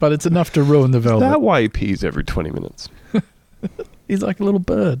 but it's enough to ruin the Is velvet. that why he pees every 20 minutes? He's like a little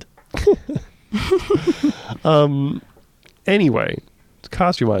bird. Anyway,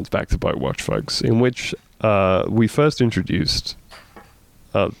 cast your minds back to Boat Watch, folks, in which we first introduced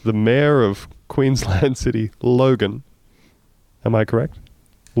the mayor of Queensland City, Logan. Am I correct?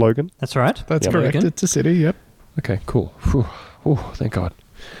 Logan? That's right. That's Yeah. correct. Logan. It's a city, yep. Okay, cool. Whew. Thank God.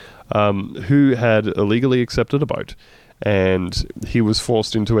 Who had illegally accepted a boat, and he was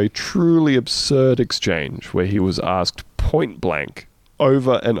forced into a truly absurd exchange where he was asked point blank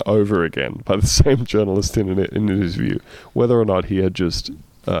over and over again by the same journalist in an interview whether or not he had just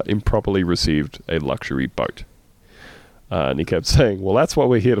improperly received a luxury boat. And he kept saying, well, that's what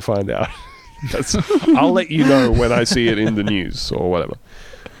we're here to find out. I'll let you know when I see it in the news or whatever.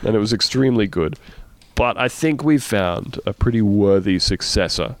 And it was extremely good. But I think we found a pretty worthy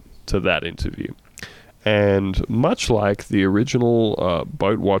successor to that interview. And much like the original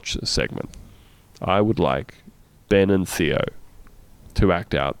Boat Watch segment, I would like Ben and Theo to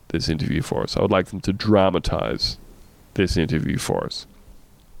act out this interview for us. I would like them to dramatize this interview for us.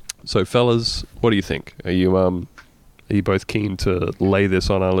 So, fellas, what do you think? Are you both keen to lay this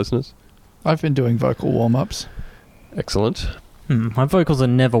on our listeners? I've been doing vocal warm-ups. Excellent. My vocals are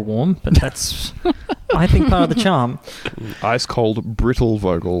never warm, but that's, I think, part of the charm. Ice cold, brittle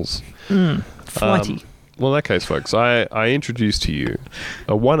vocals. Flighty. Well, in that case, folks, I introduced to you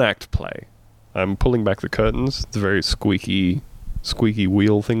a one-act play. I'm pulling back the curtains. It's a very squeaky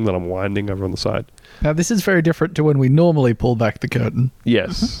wheel thing that I'm winding over on the side. Now, this is very different to when we normally pull back the curtain.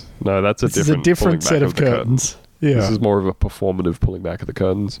 Yes. No, that's This is a different set of curtains. Yeah. This is more of a performative pulling back of the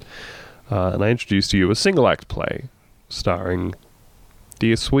curtains. And I introduced to you a single-act play starring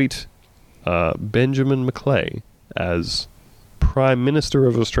dear sweet Benjamin Macleay as Prime Minister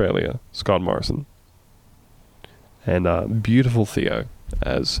of Australia, Scott Morrison, and beautiful Theo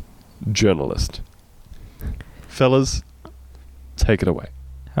as journalist. Fellas, take it away.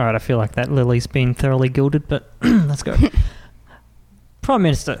 All right, I feel like that lily's been thoroughly gilded, but let's go. Prime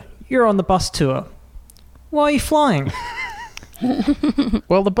Minister, you're on the bus tour. Why are you flying?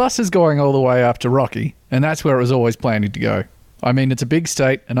 Well, the bus is going all the way up to Rocky, and that's where it was always planning to go. I mean, it's a big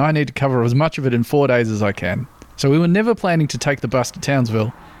state, and I need to cover as much of it in 4 days as I can. So we were never planning to take the bus to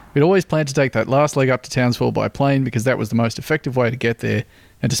Townsville. We'd always planned to take that last leg up to Townsville by plane because that was the most effective way to get there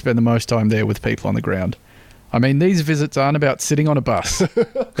and to spend the most time there with people on the ground. I mean, these visits aren't about sitting on a bus.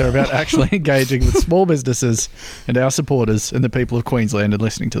 They're about actually engaging with small businesses and our supporters and the people of Queensland and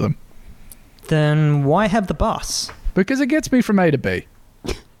listening to them. Then why have the bus? Because it gets me from A to B.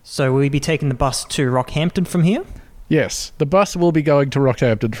 So will we be taking the bus to Rockhampton from here? Yes, the bus will be going to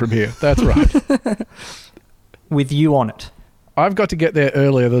Rockhampton from here. That's right. With you on it. I've got to get there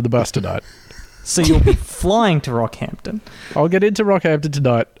earlier than the bus tonight. So you'll be flying to Rockhampton. I'll get into Rockhampton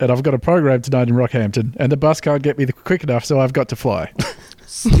tonight, and I've got a program tonight in Rockhampton, and the bus can't get me quick enough, so I've got to fly.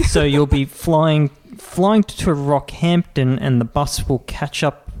 So you'll be flying to Rockhampton, and the bus will catch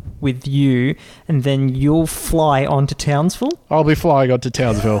up with you, and then you'll fly on to Townsville? I'll be flying on to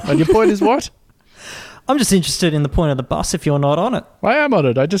Townsville. And your point is what? I'm just interested in the point of the bus if you're not on it. I am on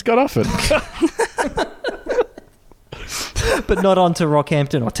it. I just got off it. But not on to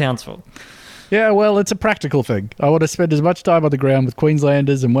Rockhampton or Townsville. Yeah, well, it's a practical thing. I want to spend as much time on the ground with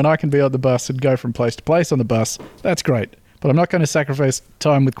Queenslanders, and when I can be on the bus and go from place to place on the bus, that's great. But I'm not going to sacrifice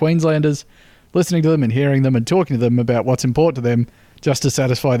time with Queenslanders, listening to them and hearing them and talking to them about what's important to them, just to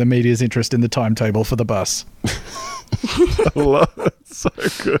satisfy the media's interest in the timetable for the bus. I love it. So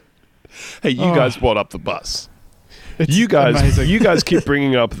good. Hey, you guys brought up the bus. It's You amazing. guys keep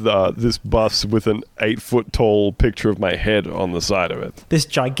bringing up this bus with an 8-foot tall picture of my head on the side of it. This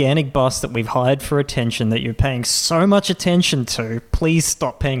gigantic bus that we've hired for attention that you're paying so much attention to, please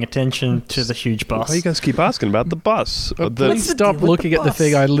stop paying attention to the huge bus. Why you guys keep asking about the bus? Please stop with the looking at the bus?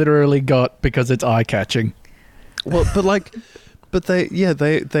 thing I literally got because it's eye-catching. Well, but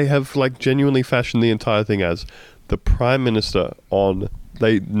they have like genuinely fashioned the entire thing as the Prime Minister on.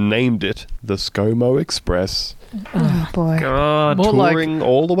 They named it the ScoMo Express, Oh boy. God. More like touring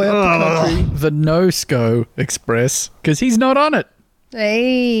all the way up the country. the No-Sco Express, because he's not on it.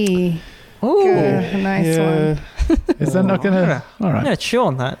 Hey. Ooh. Good. Nice one. Is that not going to... All right. Yeah, chew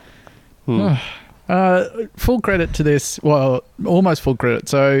on that. Full credit to this. Well, almost full credit.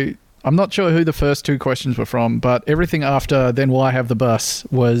 So I'm not sure who the first two questions were from, but everything after Then Why Have the Bus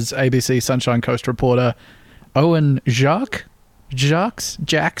was ABC Sunshine Coast reporter Owen Jacques.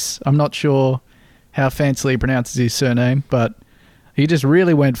 I'm not sure how fancily he pronounces his surname, but he just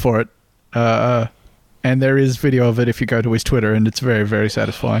really went for it. And there is video of it if you go to his Twitter, and it's very, very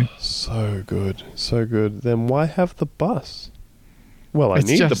satisfying. So good, so good. Then why have the bus? Well, I It's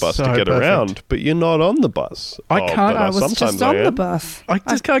need the just bus to so get perfect. around, but you're not on the bus. I can't- but I was sometimes just on I the am. bus. I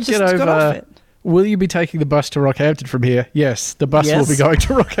just can't just get got off over it. will you be taking the bus to Rockhampton from here? Yes, the bus will be going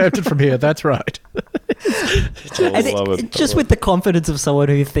to Rockhampton from here. That's right. And love it. just with the confidence of someone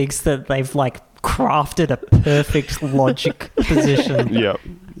who thinks that they've like crafted a perfect logic position. Yep.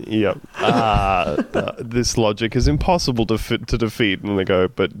 This logic is impossible to defeat. And they go,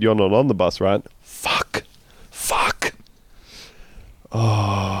 but you're not on the bus, right? Fuck.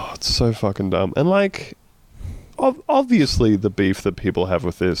 Oh, it's so fucking dumb. And like, obviously the beef that people have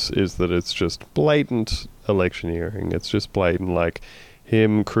with this is that it's just blatant electioneering. It's just blatant, like,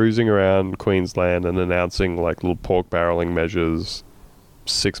 him cruising around Queensland and announcing like little pork barreling measures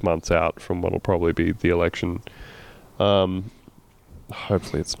 6 months out from what'll probably be the election. Hopefully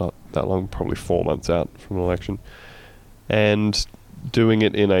it's not that long, probably 4 months out from an election. And doing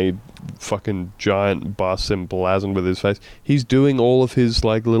it in a fucking giant bus emblazoned with his face. He's doing all of his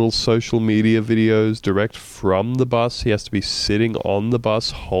like little social media videos direct from the bus. He has to be sitting on the bus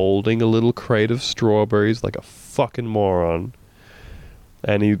holding a little crate of strawberries like a fucking moron.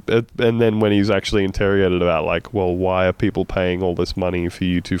 And then when he's actually interrogated about like, well, why are people paying all this money for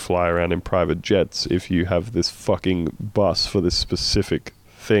you to fly around in private jets if you have this fucking bus for this specific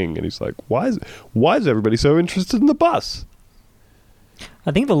thing? And he's like, why is everybody so interested in the bus?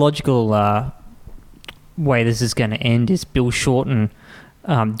 I think the logical way this is going to end is Bill Shorten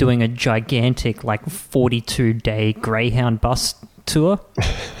doing a gigantic, like, 42-day Greyhound bus tour.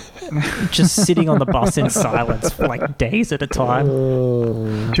 Just sitting on the bus in silence for, like, days at a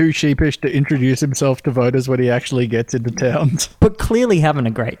time. Too sheepish to introduce himself to voters when he actually gets into town. But clearly having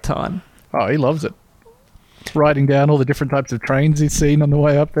a great time. Oh, he loves it. Writing down all the different types of trains he's seen on the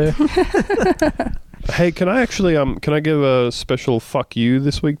way up there. Hey, can I actually can I give a special fuck you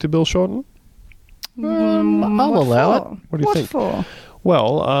this week to Bill Shorten? I'll allow it. What do you think? For?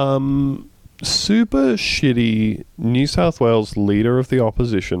 Well, super shitty New South Wales leader of the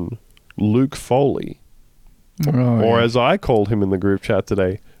opposition, Luke Foley, or as I called him in the group chat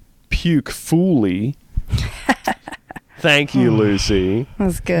today, Puke Fooley. Thank you, Lucy. That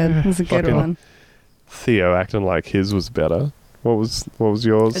was good. That was a good Fucking one. Theo acting like his was better. What was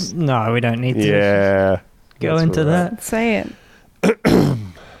yours? No, we don't need to go that's into right. that. Say it.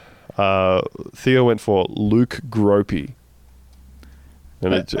 Theo went for Luke Gropey.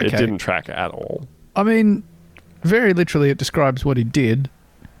 And it Okay. didn't track at all. I mean, very literally it describes what he did.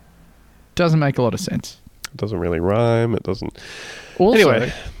 Doesn't make a lot of sense. It doesn't really rhyme. It doesn't... Also,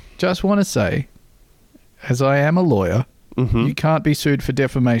 Anyway. just want to say, as I am a lawyer, Mhm. you can't be sued for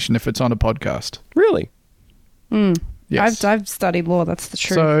defamation if it's on a podcast. Really? Yes. I've studied law. That's the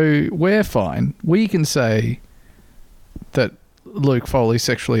truth. So we're fine. We can say that Luke Foley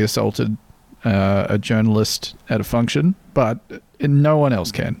sexually assaulted a journalist at a function, but no one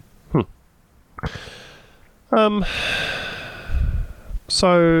else can.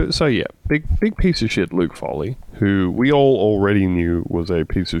 So yeah, big piece of shit Luke Foley, who we all already knew was a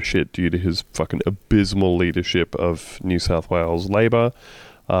piece of shit due to his fucking abysmal leadership of New South Wales Labor.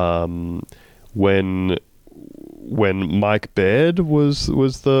 When Mike Baird was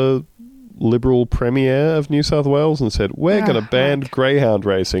the Liberal Premier of New South Wales and said, we're going to ban greyhound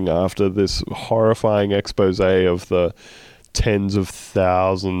racing after this horrifying expose of the tens of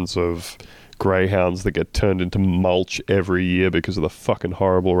thousands of greyhounds that get turned into mulch every year because of the fucking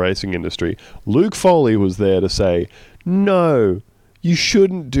horrible racing industry. Luke Foley was there to say, no, you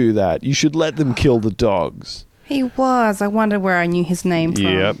shouldn't do that. You should let them kill the dogs. He was. I wondered where I knew his name from.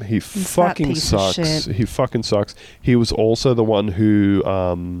 Yep, he He's that fucking piece of sucks. shit. He fucking sucks. He was also the one who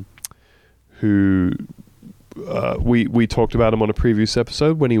we talked about him on a previous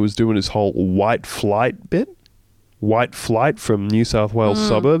episode when he was doing his whole white flight bit. White flight from New South Wales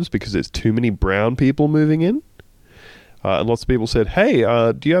suburbs because there's too many brown people moving in. And lots of people said, hey,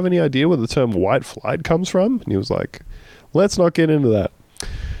 do you have any idea where the term white flight comes from? And he was like, let's not get into that.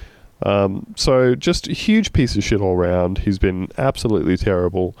 So just a huge piece of shit all around. He's been absolutely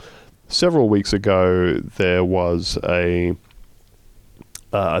terrible. Several weeks ago, there was I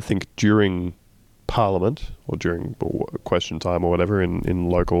think during Parliament or during question time or whatever in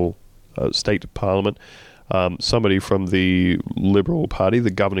local state Parliament, somebody from the Liberal Party, the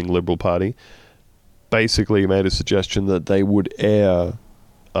governing Liberal Party, basically made a suggestion that they would air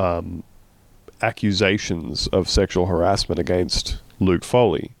accusations of sexual harassment against Luke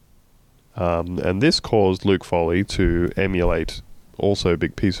Foley. And this caused Luke Foley to emulate also a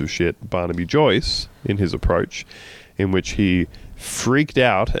big piece of shit Barnaby Joyce in his approach, in which he freaked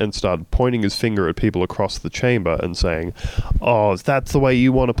out and started pointing his finger at people across the chamber and saying, oh, if that's the way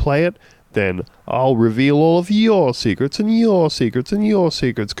you want to play it, then I'll reveal all of your secrets and your secrets and your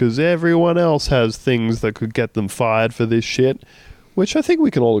secrets because everyone else has things that could get them fired for this shit. Which I think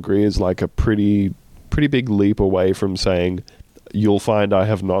we can all agree is like a pretty big leap away from saying, you'll find I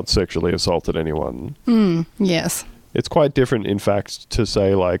have not sexually assaulted anyone. Yes. It's quite different, in fact, to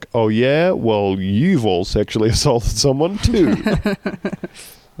say like, oh yeah, well, you've all sexually assaulted someone too.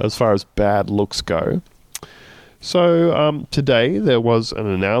 As far as bad looks go. So today there was an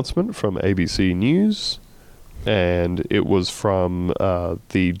announcement from ABC News, and it was from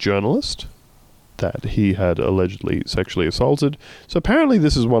the journalist that he had allegedly sexually assaulted. So apparently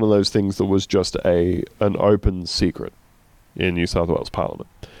this is one of those things that was just an open secret in New South Wales Parliament,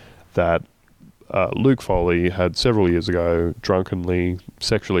 that Luke Foley had several years ago drunkenly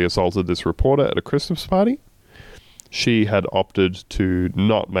sexually assaulted this reporter at a Christmas party. She had opted to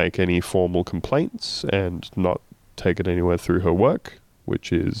not make any formal complaints and not take it anywhere through her work,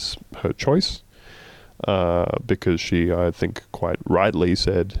 which is her choice. Because she, I think, quite rightly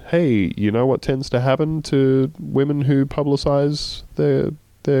said, hey, you know what tends to happen to women who publicize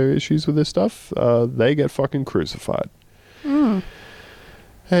their issues with this stuff? They get fucking crucified.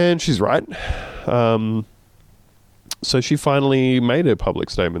 And she's right. So she finally made a public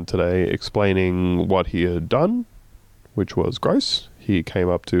statement today explaining what he had done, which was gross. He came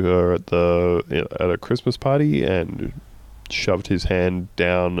up to her at a Christmas party and shoved his hand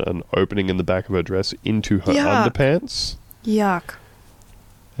down an opening in the back of her dress into her underpants. Yuck.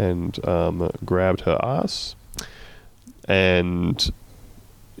 And grabbed her ass. And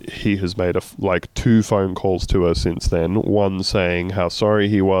he has made two phone calls to her since then. One saying how sorry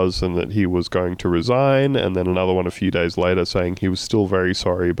he was and that he was going to resign, and then another one a few days later saying he was still very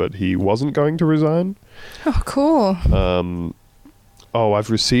sorry but he wasn't going to resign. Oh, cool. I've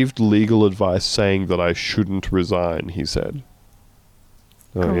received legal advice saying that I shouldn't resign, he said.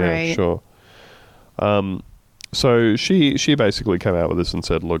 Oh, Great. yeah, sure. So she basically came out with this and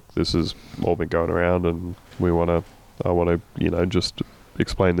said, look, this has all been going around and I want to, just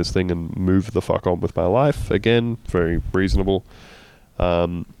explain this thing and move the fuck on with my life. Again, very reasonable.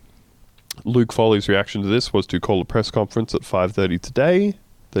 Luke Foley's reaction to this was to call a press conference at 5:30 today,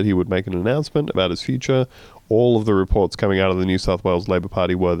 that he would make an announcement about his future. All of the reports coming out of the New South Wales Labor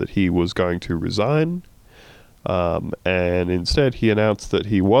Party were that he was going to resign. And instead he announced that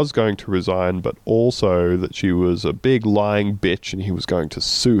he was going to resign, but also that she was a big lying bitch and he was going to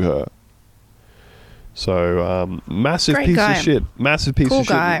sue her. So, massive Great piece guy. of shit. Massive piece Cool of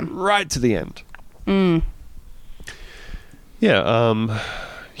shit guy. right to the end. Yeah,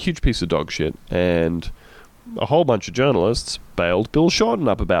 huge piece of dog shit. And a whole bunch of journalists bailed Bill Shorten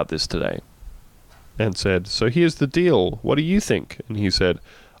up about this today and said, so here's the deal. What do you think? And he said,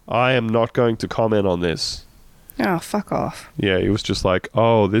 I am not going to comment on this. Oh, fuck off. Yeah, he was just like,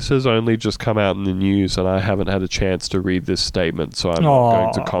 oh, this has only just come out in the news and I haven't had a chance to read this statement, so I'm not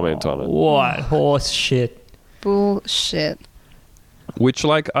going to comment on it. What horse shit. Bullshit. Which,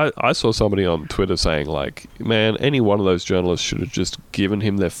 I saw somebody on Twitter saying, man, any one of those journalists should have just given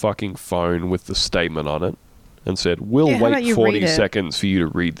him their fucking phone with the statement on it and said, we'll Yeah, how about wait you 40 read it? seconds for you to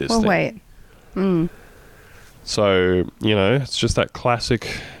read this Well, thing. wait. So, it's just that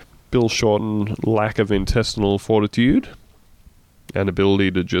classic Bill Shorten lack of intestinal fortitude and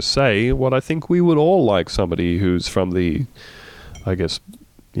ability to just say what I think we would all like somebody who's from the, I guess,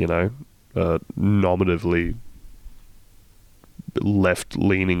 nominatively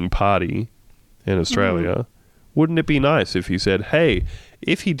left-leaning party in Australia. Wouldn't it be nice if he said, hey,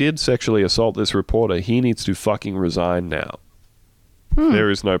 if he did sexually assault this reporter, he needs to fucking resign now. There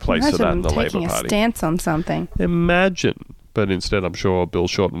is no place for that in the Imagine Labour taking a Party. stance on something. Imagine. But instead, I'm sure Bill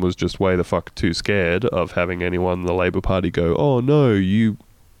Shorten was just way the fuck too scared of having anyone in the Labour Party go, oh no, you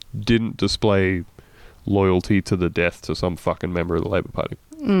didn't display loyalty to the death to some fucking member of the Labour Party.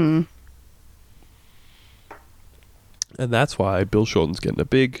 And that's why Bill Shorten's getting a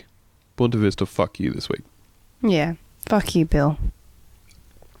big Bunta Vista fuck you this week. Yeah. Fuck you, Bill.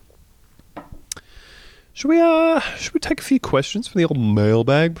 Should we take a few questions from the old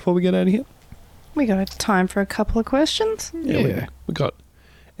mailbag before we get out of here? We got time for a couple of questions. Yeah. We got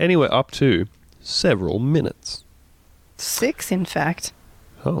anywhere up to several minutes. 6, in fact.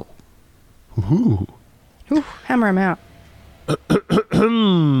 Oh. Ooh. Ooh, hammer him out.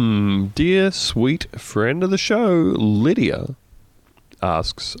 Dear sweet friend of the show, Lydia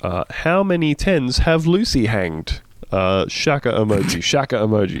asks, how many 10s have Lucy hanged? Shaka emoji, shaka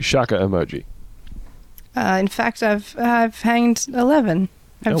emoji, shaka emoji. In fact, I've hanged 11.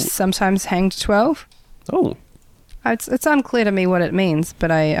 I've Oh. sometimes hanged 12. Oh, It's unclear to me what it means, but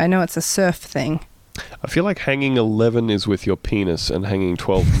I know it's a surf thing. I feel like hanging 11 is with your penis and hanging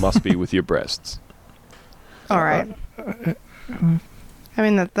 12 must be with your breasts. All right. I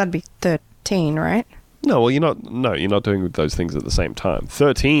mean, that'd be 13, right? No, well, you're not doing those things at the same time.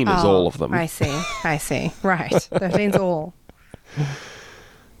 13 is all of them. I see. Right. 13's all.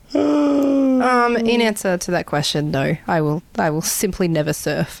 In answer to that question, no. I will simply never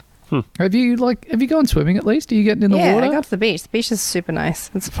surf. Have you gone swimming at least? Are you getting in the Yeah, water? I got to the beach. The beach is super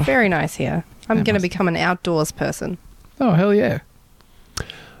nice. It's very nice here. I'm going to become an outdoors person. Oh, hell yeah.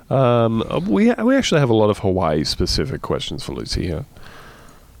 We actually have a lot of Hawaii-specific questions for Lucy here.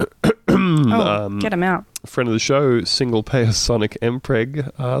 Get him out. A friend of the show, single-payer Sonic Mpreg,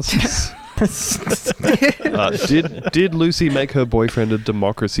 asks... did Lucy make her boyfriend a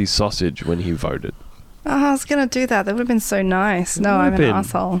democracy sausage when he voted? Oh, I was going to do that. That would have been so nice. No, I'm an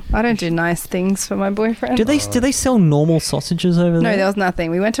asshole. I don't do nice things for my boyfriend. Do they sell normal sausages over there? No, there was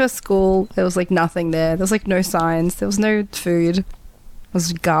nothing. We went to a school. There was like nothing there. There was like no signs. There was no food. It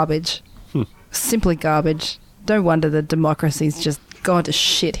was garbage. Simply garbage. No wonder the democracy's just gone to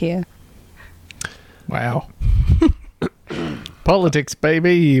shit here. Wow. Politics,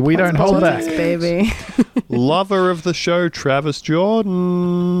 baby. We don't hold back. Politics, baby. Lover of the show, Travis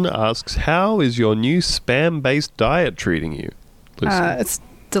Jordan, asks, how is your new spam-based diet treating you, Lucy? It's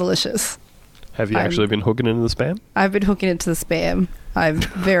delicious. Have you actually been hooking into the spam? I've been hooking into the spam. I'm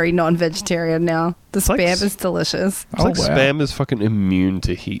very non-vegetarian now. The like spam is delicious. It's like spam is fucking immune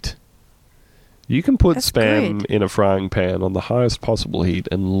to heat. You can put spam good. in a frying pan on the highest possible heat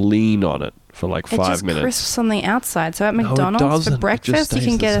and lean on it for like 5 minutes. It just crisps on the outside. So at it McDonald's doesn't. for It breakfast, just you stays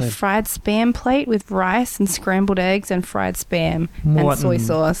can the get a same. fried spam plate with rice and scrambled eggs and fried spam and soy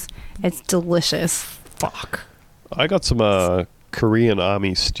sauce. It's delicious. Fuck. I got some Korean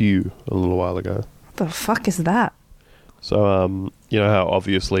army stew a little while ago. What the fuck is that? So, you know how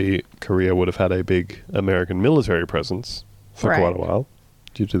obviously Korea would have had a big American military presence for Right. quite a while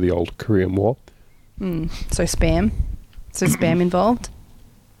due to the old Korean War. So spam? So spam involved?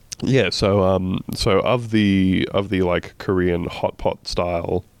 Yeah, so of the like Korean hot pot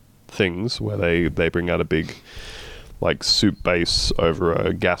style things where they bring out a big like soup base over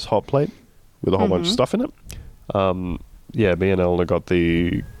a gas hot plate with a whole bunch of stuff in it. Yeah, me and Eleanor got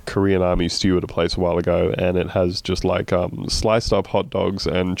the Korean Army stew at a place a while ago, and it has just like sliced up hot dogs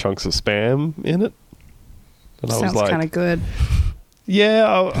and chunks of spam in it. And Sounds kind of good. yeah,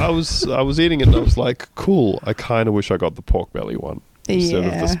 I was eating it and I was like, cool. I kind of wish I got the pork belly one instead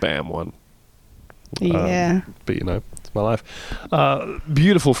of the spam one. Yeah. But you know, it's my life.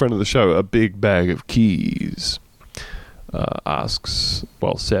 Beautiful friend of the show, a big bag of keys,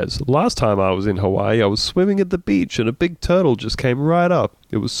 says, last time I was in Hawaii, I was swimming at the beach and a big turtle just came right up.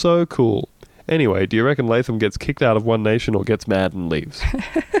 It was so cool. Anyway, do you reckon Latham gets kicked out of One Nation or gets mad and leaves?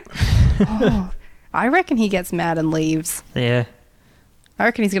 I reckon he gets mad and leaves. Yeah. I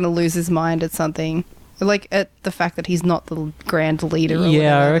reckon he's going to lose his mind at something. Like at the fact that he's not the grand leader. Or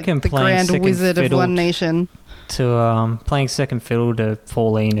Yeah, whatever, I reckon the playing grand second wizard of fiddle One Nation. To playing second fiddle to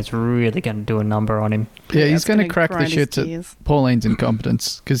Pauline is really going to do a number on him. Yeah, he's it's going to gonna crack the grind his shits at gears. Pauline's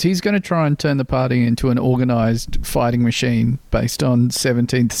incompetence because he's going to try and turn the party into an organised fighting machine based on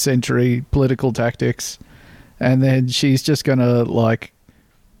 17th century political tactics. And then she's just going to, like,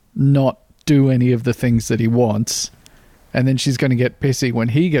 not do any of the things that he wants. And then she's going to get pissy when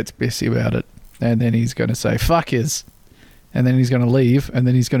he gets pissy about it. And then he's going to say, fuck his. And then he's going to leave. And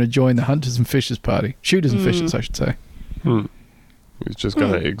then he's going to join the Hunters and Fishers party. Shooters and Fishers, I should say. He's just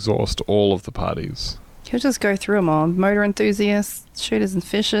going to exhaust all of the parties. He'll just go through them all. Motor enthusiasts, shooters and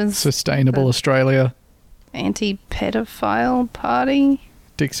fishers, Sustainable Australia. anti-pedophile party.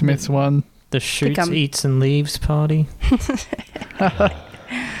 Dick Smith's one. The shoots, I'm- eats and leaves party.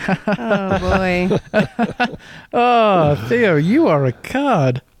 Oh, boy. Oh, Theo, you are a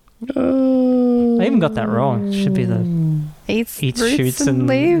card. I even got that wrong. It should be the Eats eats, roots shoots, and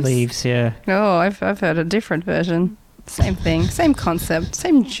leaves? leaves. Yeah. Oh, I've heard a different version. Same thing. Same concept.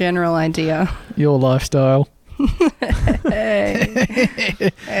 Same general idea. Your lifestyle.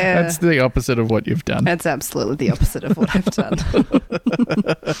 Hey. That's the opposite of what you've done. That's absolutely the opposite of what I've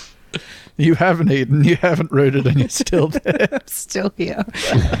done. You haven't eaten, you haven't rooted, and you're still there. I'm still here.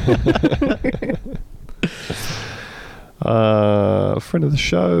 Friend of the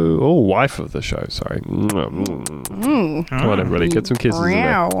show, wife of the show, sorry. Come on, everybody, get some kisses in there.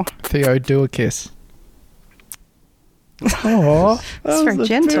 Wow. Theo, do a kiss. Oh, It's very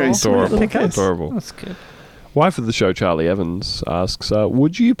gentle. Adorable. kiss. Adorable. That's good. Wife of the show, Charlie Evans, asks,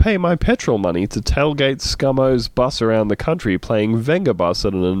 would you pay my petrol money to tailgate Scummo's bus around the country playing Venga Bus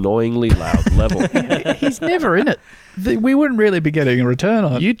at an annoyingly loud level? he's never in it. We wouldn't really be getting a return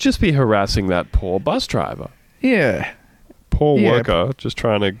on it. You'd just be harassing that poor bus driver. Yeah. Poor Yeah. worker just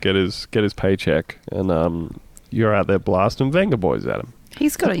trying to get his paycheck, and you're out there blasting Venga Boys at him.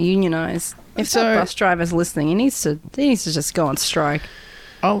 He's got to unionize. If that bus driver's listening, he needs to just go on strike.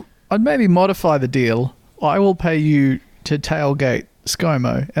 I'd maybe modify the deal. I will pay you to tailgate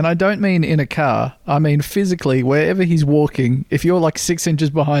ScoMo, and I don't mean in a car. I mean physically, wherever he's walking. If you're like 6 inches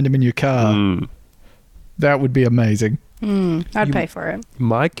behind him in your car, that would be amazing. I'd pay for it.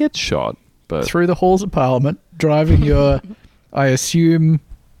 Might get shot, but Through the halls of Parliament, driving your, I assume,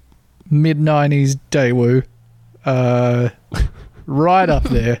 mid-90s Daewoo, right up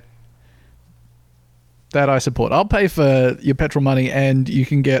there. That I support. I'll pay for your petrol money, and you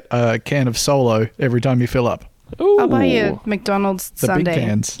can get a can of Solo every time you fill up. I'll buy you a McDonald's The big sundae.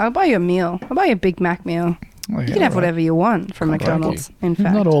 cans. I'll buy you a meal. I'll buy you a Big Mac meal. Oh, You yeah, can have right. whatever you want from Crikey. McDonald's, in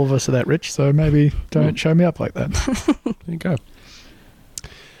fact. Not all of us are that rich, so maybe don't show me up like that. there you go.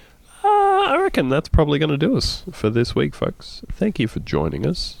 I reckon that's probably going to do us for this week, folks. Thank you for joining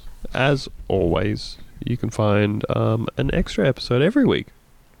us. As always, you can find an extra episode every week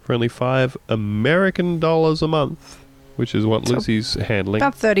for only $5 American a month, which is what So Lucy's handling.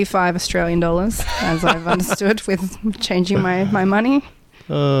 About 35 Australian dollars, as I've understood with changing my money.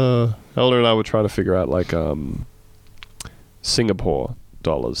 Elder and I were trying to figure out like Singapore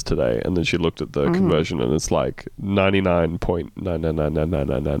dollars today, and then she looked at the conversion, and it's like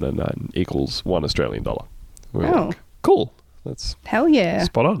 99.99999999 equals $1 Australian dollar. We were Oh. like, cool. That's Hell yeah.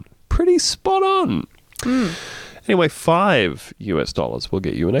 spot on. Pretty spot on. Anyway, $5 will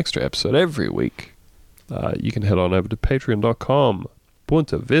get you an extra episode every week. You can head on over to patreon.com,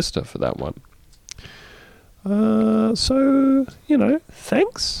 Bunta Vista for that one. So,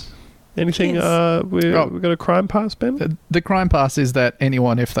 thanks. Anything, Cheers. we got a crime pass, Ben? The crime pass is that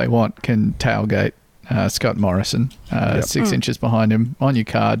anyone, if they want, can tailgate Scott Morrison, 6 inches behind him on your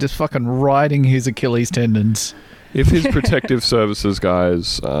car, just fucking riding his Achilles tendons. If his protective services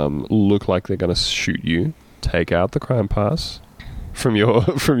guys look like they're going to shoot you, take out the crime pass from your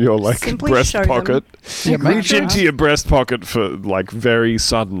like Simply breast show them. pocket. Yeah, make Reach sure- into your breast pocket for like very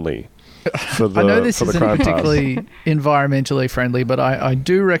suddenly. For the, I know this for the isn't crime pass. particularly environmentally friendly, but I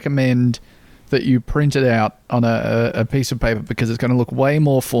do recommend that you print it out on a piece of paper because it's going to look way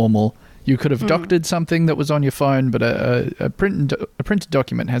more formal. You could have doctored something that was on your phone, but a printed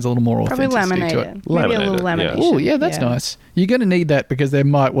document has a little more Probably authenticity to it. laminated. Maybe a little Laminate it, lamination. Oh, yeah, that's nice. You're going to need that because there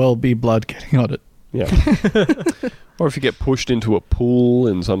might well be blood getting on it. Yeah. Or if you get pushed into a pool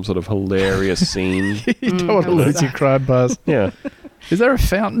in some sort of hilarious scene. You don't want to lose your crime pass. Yeah. Is there a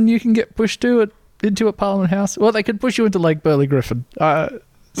fountain you can get pushed into at Parliament House? Well, they could push you into Lake Burley Griffin. Yeah,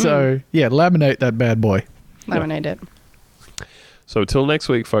 laminate that bad boy. Laminate it. So till next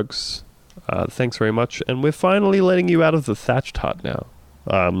week, folks. Thanks very much. And we're finally letting you out of the thatched hut now.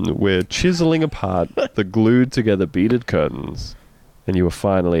 We're chiseling apart the glued together beaded curtains, and you are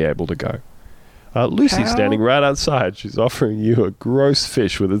finally able to go. Lucy's How? standing right outside. She's offering you a gross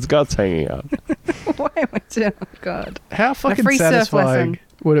fish with its guts hanging out. Why am I doing? Oh, God. How fucking free surf satisfying lesson.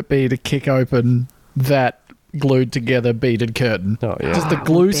 would it be to kick open that glued together beaded curtain? Oh, yeah. Just the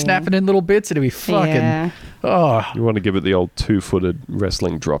glue damn. snapping in little bits. It'd be fucking. Yeah. Oh, You want to give it the old two-footed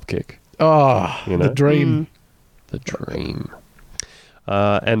wrestling drop kick. the Mm. dream. The dream.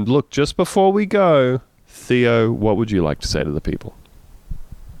 And look, just before we go, Theo, what would you like to say to the people?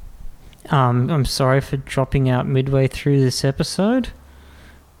 I'm sorry for dropping out midway through this episode.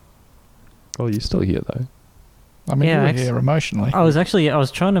 Oh, you're still here, though. I mean, Yeah, you were here emotionally. I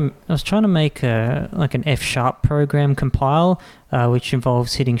was trying to make an F# program compile, which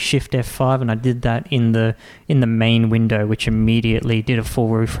involves hitting Shift F5, and I did that in the main window, which immediately did a full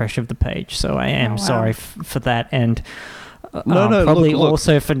refresh of the page. So I am wow. sorry for that, and No, probably look.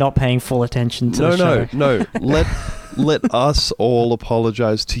 also for not paying full attention to the show. No. Let us all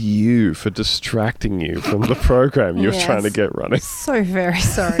apologize to you for distracting you from the program you were Yes. trying to get running. So very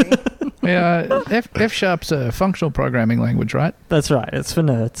sorry. Yeah, F#'s a functional programming language, right? That's right. It's for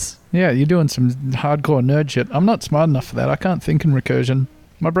nerds. Yeah, you're doing some hardcore nerd shit. I'm not smart enough for that. I can't think in recursion.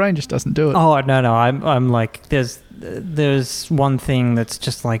 My brain just doesn't do it. Oh no! I'm like there's one thing that's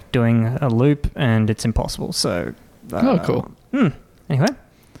just like doing a loop, and it's impossible. So. Cool. Anyway,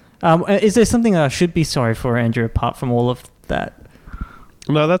 is there something I should be sorry for, Andrew, apart from all of that?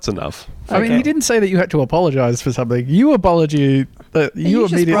 No, that's enough. I mean, Okay. he didn't say that you had to apologize for something. You apology that you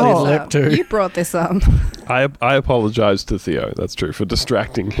just immediately brought this leapt up. to. You brought this up. I apologize to Theo, that's true, for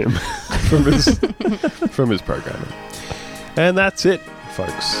distracting him from his programming. And that's it,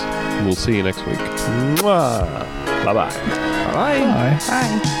 folks. We'll see you next week. Mwah. Bye-bye. Bye. Bye.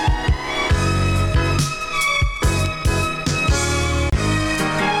 Bye.